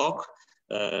rolling stock,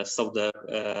 so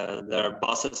their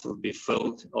buses will be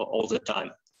filled all the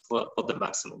time for the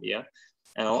maximum, yeah.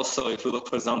 And also, if you look,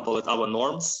 for example, at our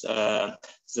norms, the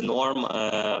norm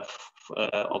of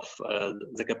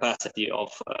the capacity of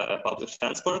public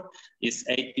transport is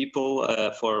 8 people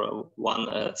for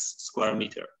 1 square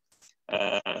meter.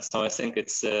 So I think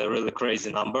it's a really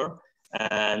crazy number,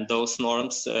 and those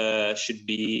norms should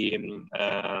be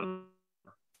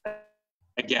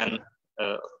again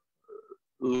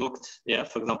looked, yeah.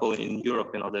 For example, in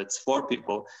Europe, it's 4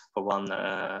 people for 1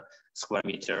 square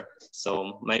meter.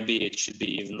 So maybe it should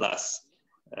be even less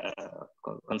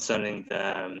concerning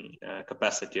the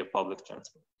capacity of public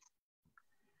transport.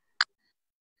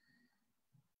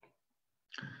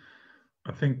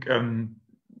 I think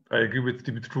I agree with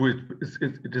Dmytro.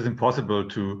 It is impossible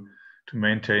to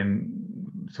maintain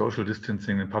social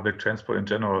distancing in public transport in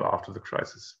general after the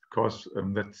crisis, because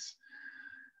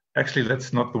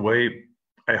that's not the way.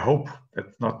 I hope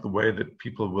that's not the way that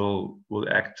people will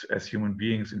act as human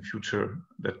beings in future,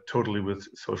 that totally with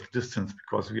social distance,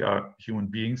 because we are human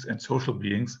beings and social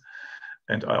beings.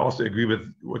 And I also agree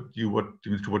with what you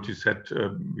said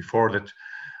before, that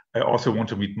I also want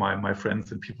to meet my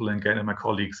friends and people again and my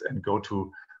colleagues and go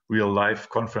to real life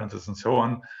conferences and so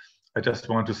on. I just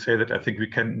want to say that I think we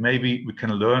can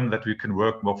learn that we can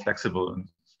work more flexible in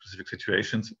specific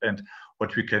situations, and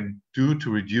what we can do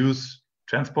to reduce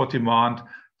transport demand,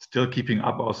 still keeping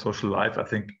up our social life, I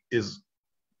think is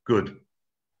good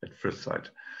at first sight.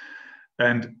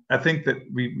 And I think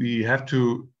that we have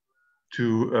to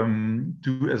do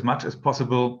as much as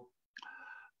possible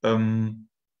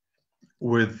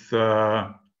with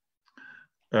to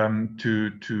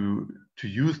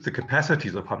use the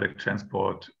capacities of public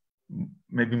transport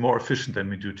maybe more efficient than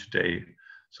we do today.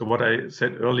 So what I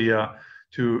said earlier,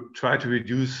 to try to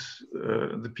reduce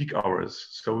the peak hours,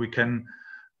 so we can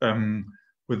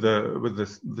with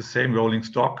the same rolling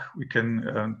stock, we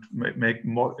can make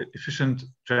more efficient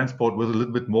transport with a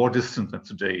little bit more distance than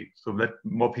today, so that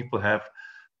more people have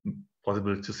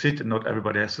possibility to sit and not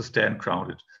everybody has to stand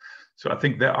crowded. So I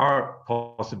think there are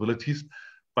possibilities,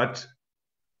 but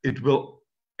it will,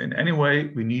 in any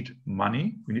way, we need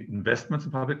money, we need investments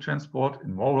in public transport,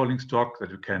 in more rolling stock,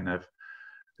 that you can have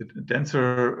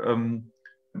denser,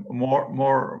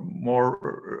 more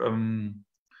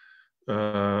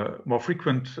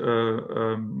frequent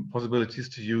possibilities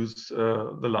to use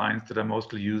the lines that are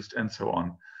mostly used, and so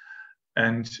on.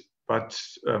 But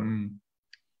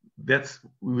that's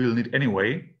we will need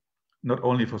anyway, not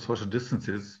only for social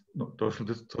distancing,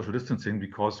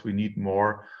 because we need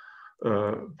more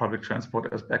public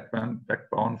transport as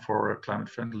backbone for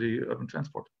climate-friendly urban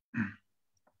transport.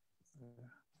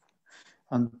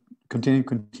 And continue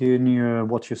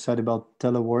what you said about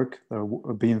telework,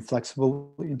 or being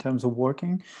flexible in terms of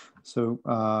working. So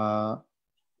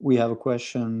we have a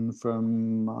question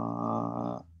from,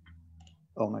 oh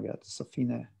my God,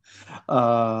 Safine.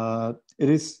 It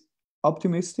is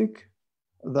optimistic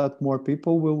that more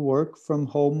people will work from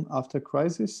home after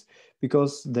crisis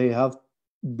because they have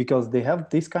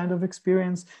this kind of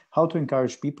experience. How to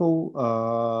encourage people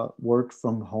work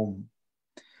from home?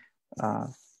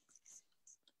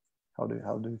 How do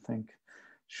you think?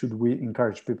 Should we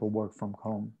encourage people work from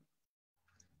home?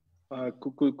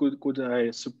 Could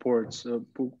I support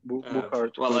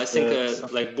Burkhard? Well, I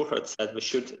think, like Burkhard said, we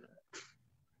should.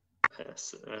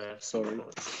 Sorry.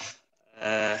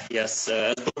 Yes,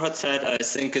 as Burkhard said, I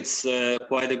think it's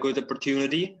quite a good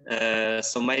opportunity.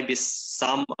 So maybe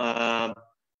some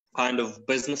kind of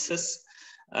businesses,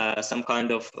 some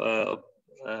kind of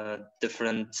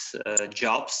different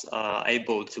jobs are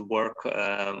able to work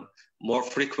more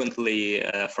frequently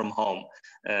from home.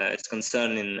 It's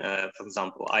concerning, for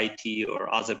example, IT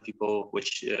or other people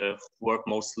which work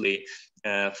mostly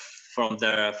from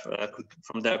their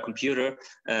computer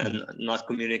and not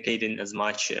communicating as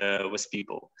much with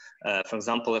people. For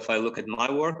example, if I look at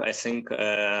my work, I think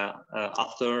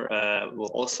after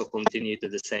we'll also continue to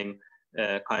the same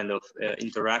kind of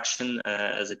interaction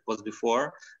as it was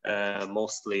before,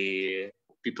 mostly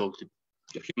people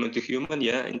human-to-human,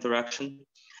 interaction.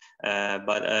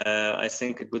 But I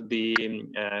think it would be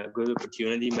a good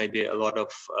opportunity. Maybe a lot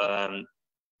of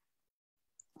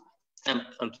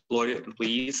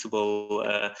employees will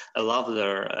allow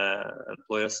their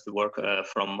employers to work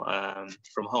from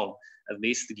home. At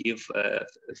least give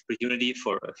opportunity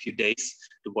for a few days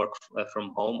to work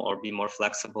from home or be more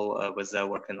flexible with their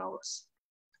working hours.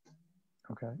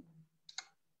 Okay.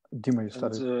 Dima, you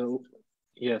started.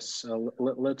 Yes,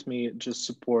 let me just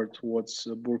support what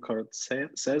Burkhard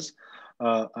says.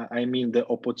 I mean the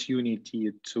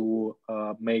opportunity to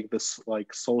make this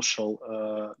like social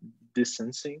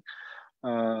distancing.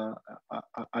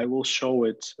 I will show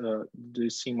it. Do you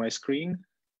see my screen?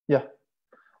 Yeah.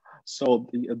 So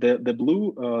the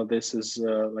blue, this is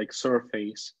like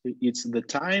surface. It's the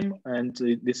time, and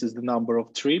this is the number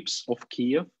of trips of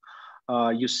Kyiv.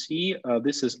 You see,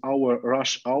 this is our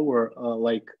rush hour,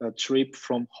 like a trip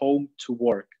from home to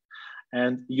work.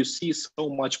 And you see so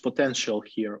much potential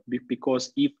here,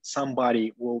 because if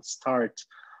somebody will start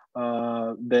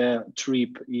the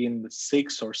trip in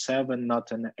 6 or 7,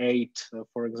 not an 8,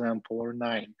 for example, or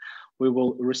 9, we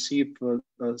will receive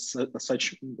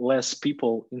such less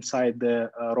people inside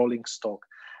the rolling stock.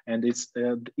 And it's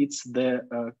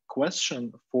the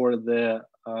question for the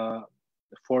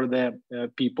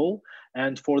people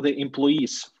and for the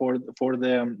employees, for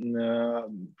the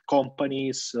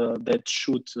companies that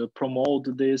should promote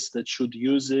this, that should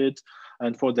use it,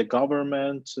 and for the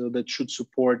government that should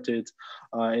support it.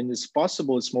 And it's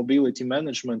possible, it's mobility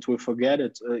management. We forget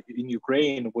it in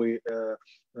Ukraine. We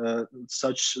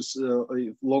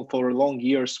for long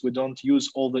years we don't use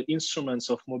all the instruments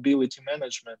of mobility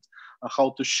management. How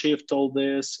to shift all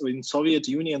this. In Soviet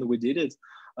Union we did it.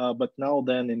 But now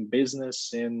then in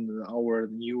business, in our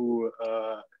new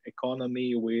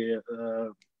economy, we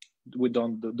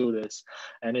don't do this,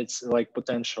 and it's like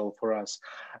potential for us.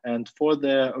 And for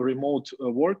the remote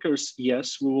workers,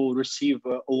 yes, we will receive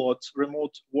a lot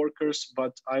remote workers,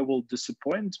 but I will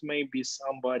disappoint maybe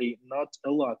somebody, not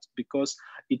a lot, because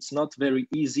it's not very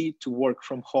easy to work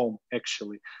from home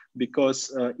actually,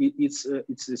 because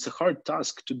it's a hard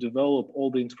task to develop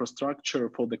all the infrastructure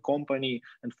for the company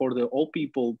and for the all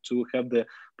people to have the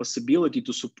possibility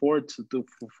to support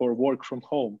for work from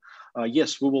home.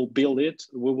 Yes, we will build it,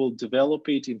 we will develop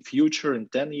it in future, in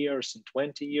 10 years, in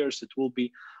 20 years, it will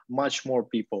be much more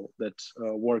people that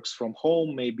works from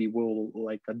home. Maybe we'll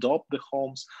like adopt the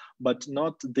homes, but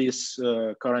not this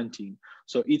quarantine.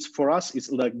 So it's for us, it's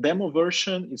like demo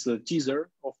version, it's a teaser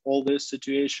of all this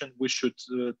situation we should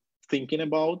thinking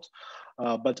about.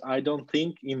 But I don't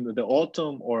think in the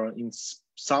autumn or in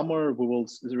summer we will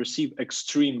receive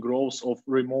extreme growth of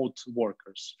remote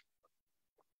workers.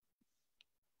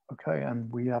 Okay, and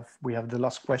we have the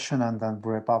last question and then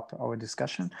wrap up our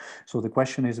discussion. So the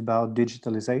question is about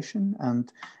digitalization, and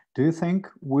do you think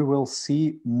we will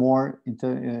see more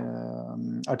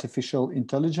artificial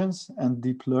intelligence and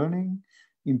deep learning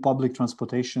in public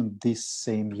transportation this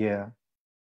same year?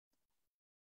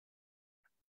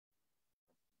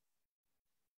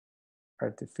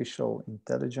 Artificial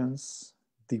intelligence,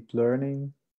 deep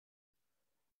learning.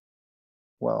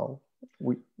 Well,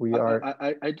 we are.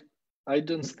 I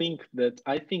don't think that.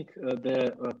 I think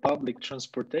the public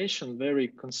transportation very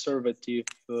conservative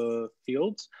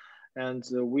fields, and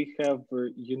we have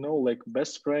you know, like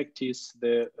best practice,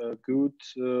 the good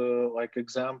like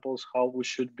examples how we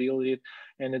should build it,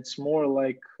 and it's more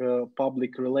like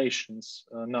public relations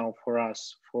now for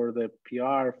us, for the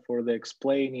PR, for the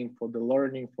explaining, for the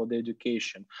learning, for the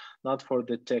education, not for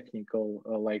the technical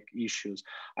like issues.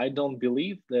 I don't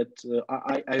believe that.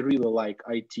 I really like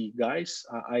IT guys.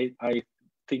 I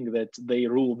think that they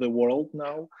rule the world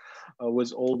now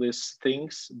with all these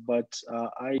things, but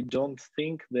I don't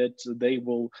think that they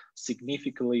will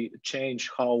significantly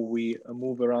change how we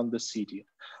move around the city.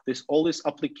 There's all this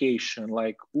application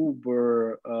like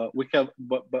Uber. We have,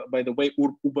 by the way,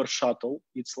 Uber Shuttle.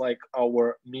 It's like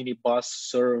our mini bus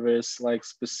service, like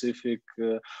specific.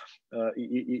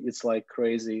 It's like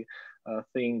crazy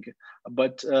thing,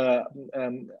 but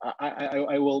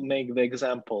I will make the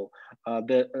example.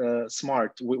 The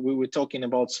smart. We were talking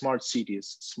about smart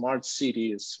cities, smart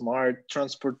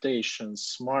transportation,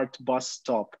 smart bus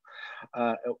stop.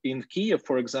 In Kyiv,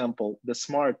 for example, the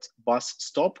smart bus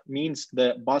stop means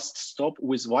the bus stop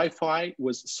with Wi-Fi,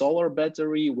 with solar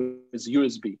battery, with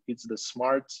USB. It's the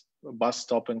smart bus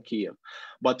stop in Kyiv.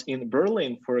 But in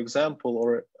Berlin, for example,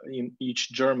 or in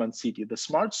each German city, the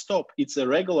smart stop, it's a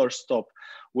regular stop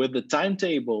with the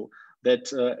timetable,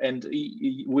 that and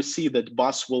we see that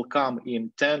bus will come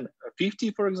in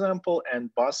 10:50, for example,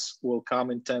 and bus will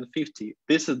come in 10:50.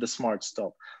 This is the smart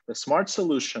stop. The smart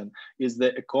solution is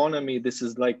the economy. This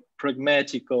is like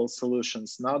pragmatical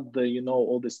solutions, not the, you know,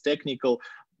 all this technical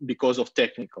because of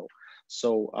technical.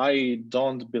 So I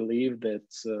don't believe that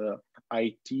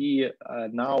IT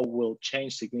now will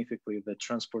change significantly the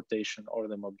transportation or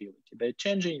the mobility. They're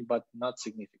changing, but not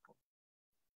significantly.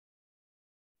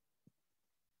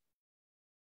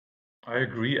 I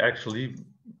agree, actually.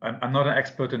 I'm not an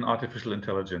expert in artificial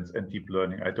intelligence and deep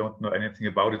learning. I don't know anything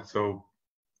about it, so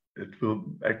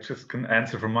I just can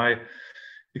answer from my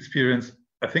experience.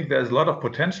 I think there's a lot of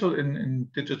potential in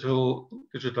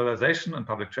digitalization and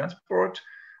public transport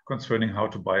concerning how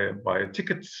to buy a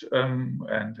ticket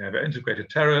and have an integrated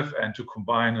tariff, and to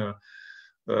combine a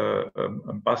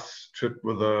bus trip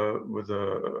with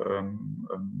a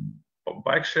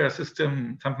bike share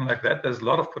system, something like that. There's a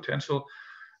lot of potential.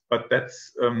 But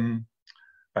that's,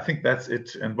 I think that's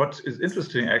it. And what is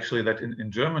interesting, actually, that in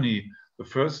Germany, the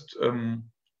first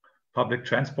public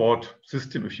transport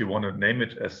system, if you want to name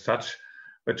it as such,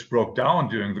 which broke down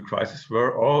during the crisis,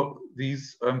 were all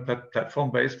these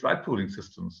platform-based ride-pooling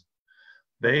systems.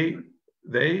 They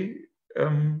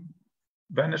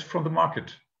vanished from the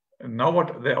market. And now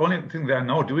the only thing they are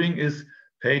now doing is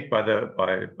paid by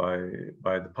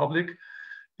the public,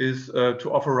 is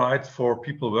to offer rides for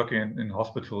people working in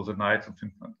hospitals at night and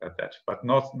things like that. But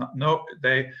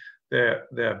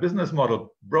their business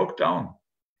model broke down.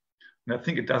 And I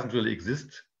think it doesn't really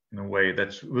exist in a way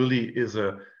that really is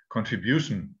a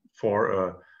contribution for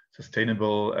a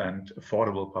sustainable and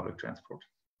affordable public transport.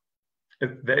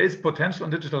 There is potential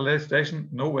in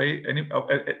digitalization, no way,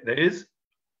 there is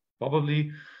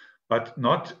probably, but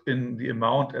not in the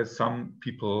amount as some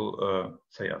people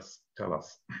tell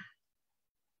us.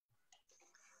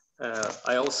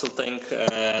 I also think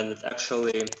that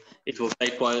actually it will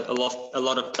take quite a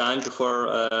lot of time before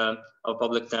our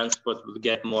public transport will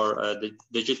get more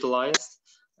digitalized.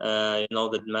 You know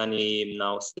that many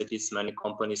now cities, many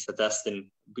companies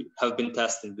have been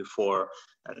testing before,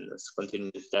 and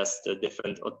continue to test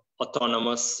different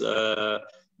autonomous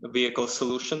vehicle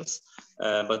solutions.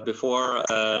 But before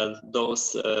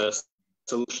those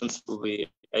solutions will be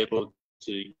able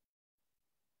to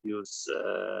use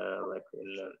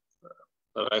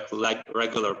like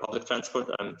regular public transport,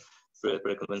 I'm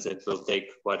pretty convinced it will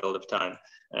take quite a lot of time.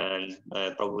 And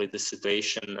probably the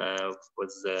situation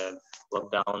with the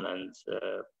lockdown and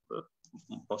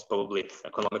most probably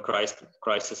economic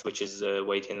crisis which is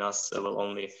waiting us will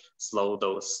only slow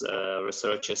those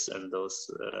researches and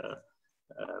those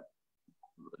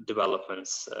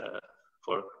developments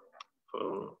for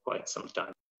quite some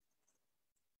time.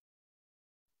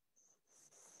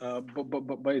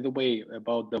 But by the way,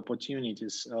 about the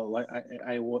opportunities, like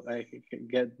I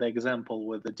get the example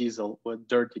with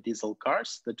dirty diesel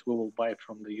cars that we will buy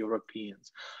from the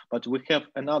Europeans. But we have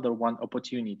another one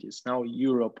opportunities. Now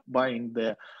Europe buying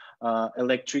the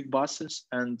electric buses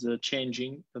and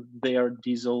changing their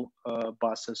diesel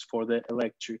buses for the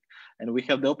electric. And we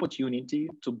have the opportunity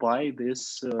to buy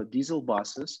these diesel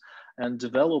buses and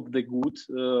develop the good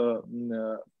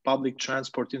public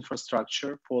transport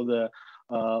infrastructure for the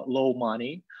low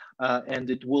money, and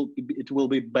it will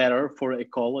be better for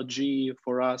ecology,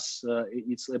 for us.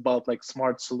 It's about like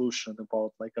smart solution,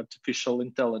 about like artificial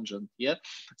intelligence. Yeah.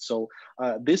 So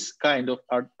this kind of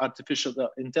artificial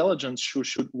intelligence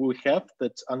should we have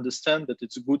that understand that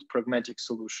it's a good pragmatic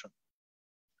solution.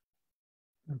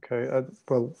 Okay.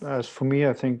 Well, as for me,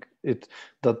 I think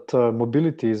that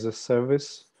mobility is a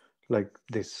service, like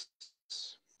this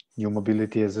new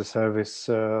mobility as a service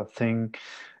thing.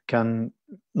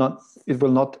 It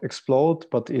will not explode,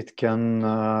 but it can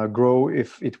grow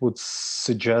if it would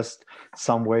suggest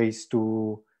some ways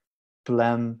to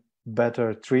plan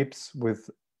better trips with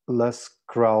less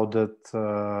crowded,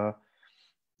 plan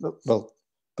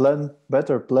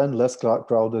less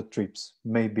crowded trips.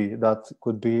 Maybe that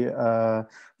could be a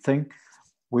thing.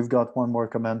 We've got one more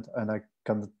comment, and I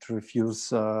cannot refuse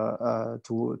to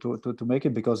make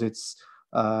it because it's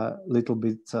a little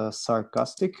bit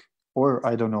sarcastic. Or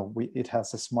I don't know, it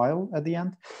has a smile at the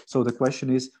end. So the question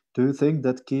is, do you think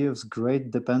that Kyiv's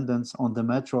great dependence on the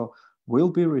metro will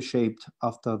be reshaped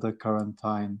after the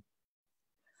quarantine?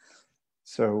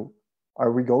 So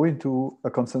are we going to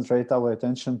concentrate our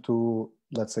attention to,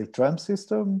 let's say, tram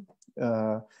system,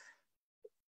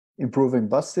 improving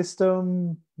bus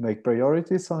system, make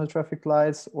priorities on the traffic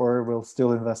lights, or we'll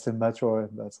still invest in metro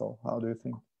and that's all? How do you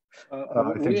think?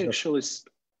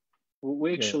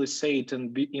 We actually say it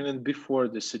even before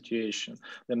the situation.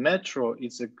 The metro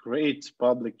is a great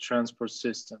public transport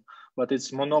system, but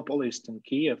it's monopolist in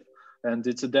Kyiv, and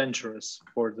it's dangerous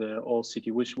for the whole city.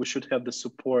 We should have the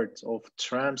support of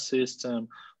tram system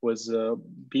with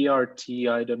BRT,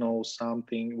 I don't know,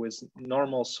 something with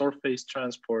normal surface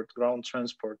transport, ground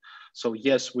transport. So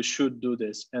yes, we should do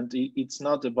this. And it's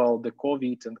not about the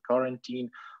COVID and quarantine.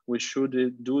 We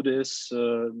should do this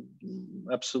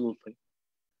absolutely.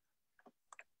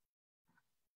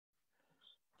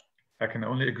 I can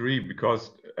only agree,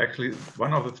 because actually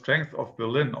one of the strengths of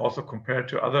Berlin, also compared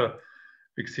to other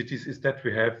big cities, is that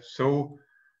we have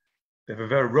a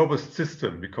very robust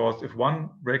system, because if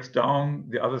one breaks down,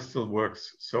 the other still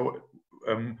works. So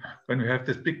when we have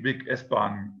this big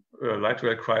S-Bahn light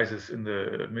rail crisis in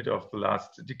the mid of the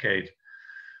last decade,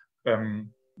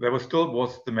 there still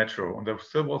was the metro, and there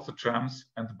still was the trams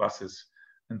and the buses.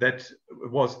 And that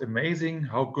was amazing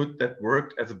how good that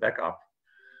worked as a backup.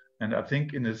 And I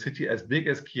think in a city as big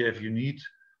as Kyiv, you need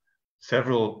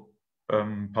several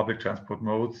public transport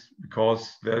modes,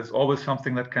 because there's always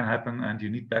something that can happen, and you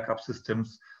need backup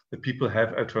systems, that people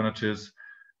have alternatives,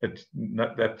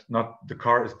 that not the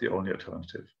car is the only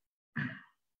alternative.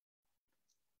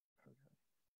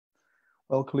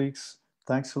 Well, colleagues,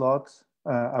 thanks a lot.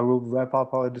 I will wrap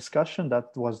up our discussion.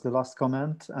 That was the last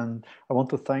comment, and I want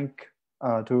to thank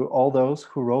to all those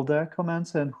who wrote their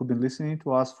comments and who've been listening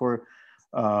to us for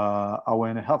hour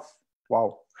and a half.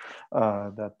 Wow,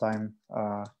 that time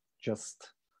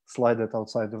just slided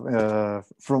outside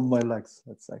from my legs,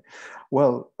 let's say.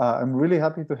 Well, I'm really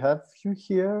happy to have you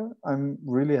here. I'm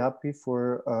really happy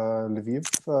for Lviv,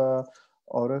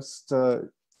 Orest.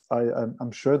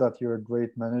 I'm sure that you're a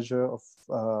great manager of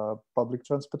public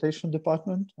transportation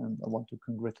department, and I want to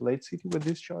congratulate City with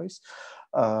this choice.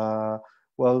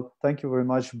 Well, thank you very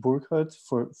much, Burkhard,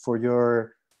 for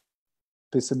your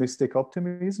pessimistic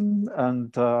optimism,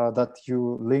 and that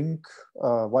you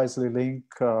wisely link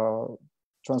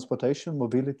transportation,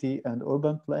 mobility, and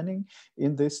urban planning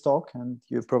in this talk, and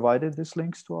you provided these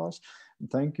links to us.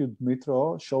 And thank you,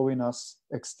 Dmytro, showing us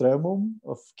extremum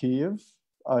of Kyiv.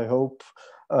 I hope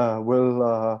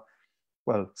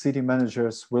city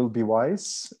managers will be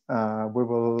wise. We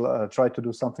will try to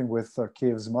do something with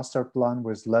Kyiv's master plan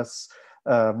with less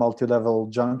multi-level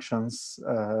junctions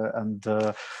and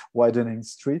widening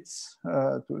streets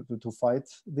to fight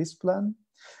this plan.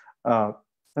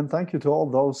 And thank you to all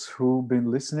those who've been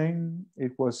listening.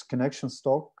 It was CANactions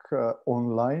talk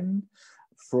online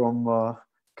from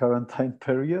quarantine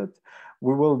period.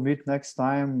 We will meet next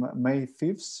time, May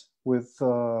 5th, with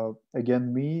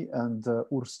again me and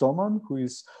Orest Oleskiv, who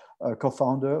is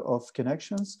co-founder of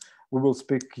CANactions. We will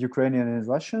speak Ukrainian and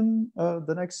Russian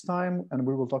the next time, and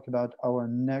we will talk about our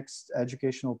next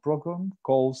educational program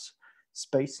called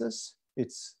Spaces.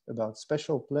 It's about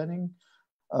special planning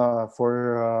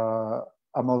for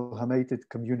amalgamated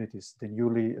communities, the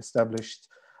newly established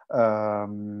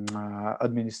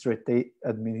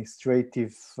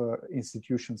administrative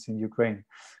institutions in Ukraine.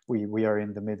 We are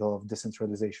in the middle of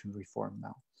decentralization reform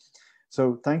now.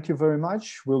 So thank you very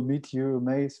much. We'll meet you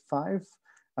May 5.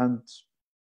 And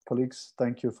colleagues,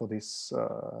 thank you for this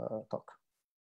talk.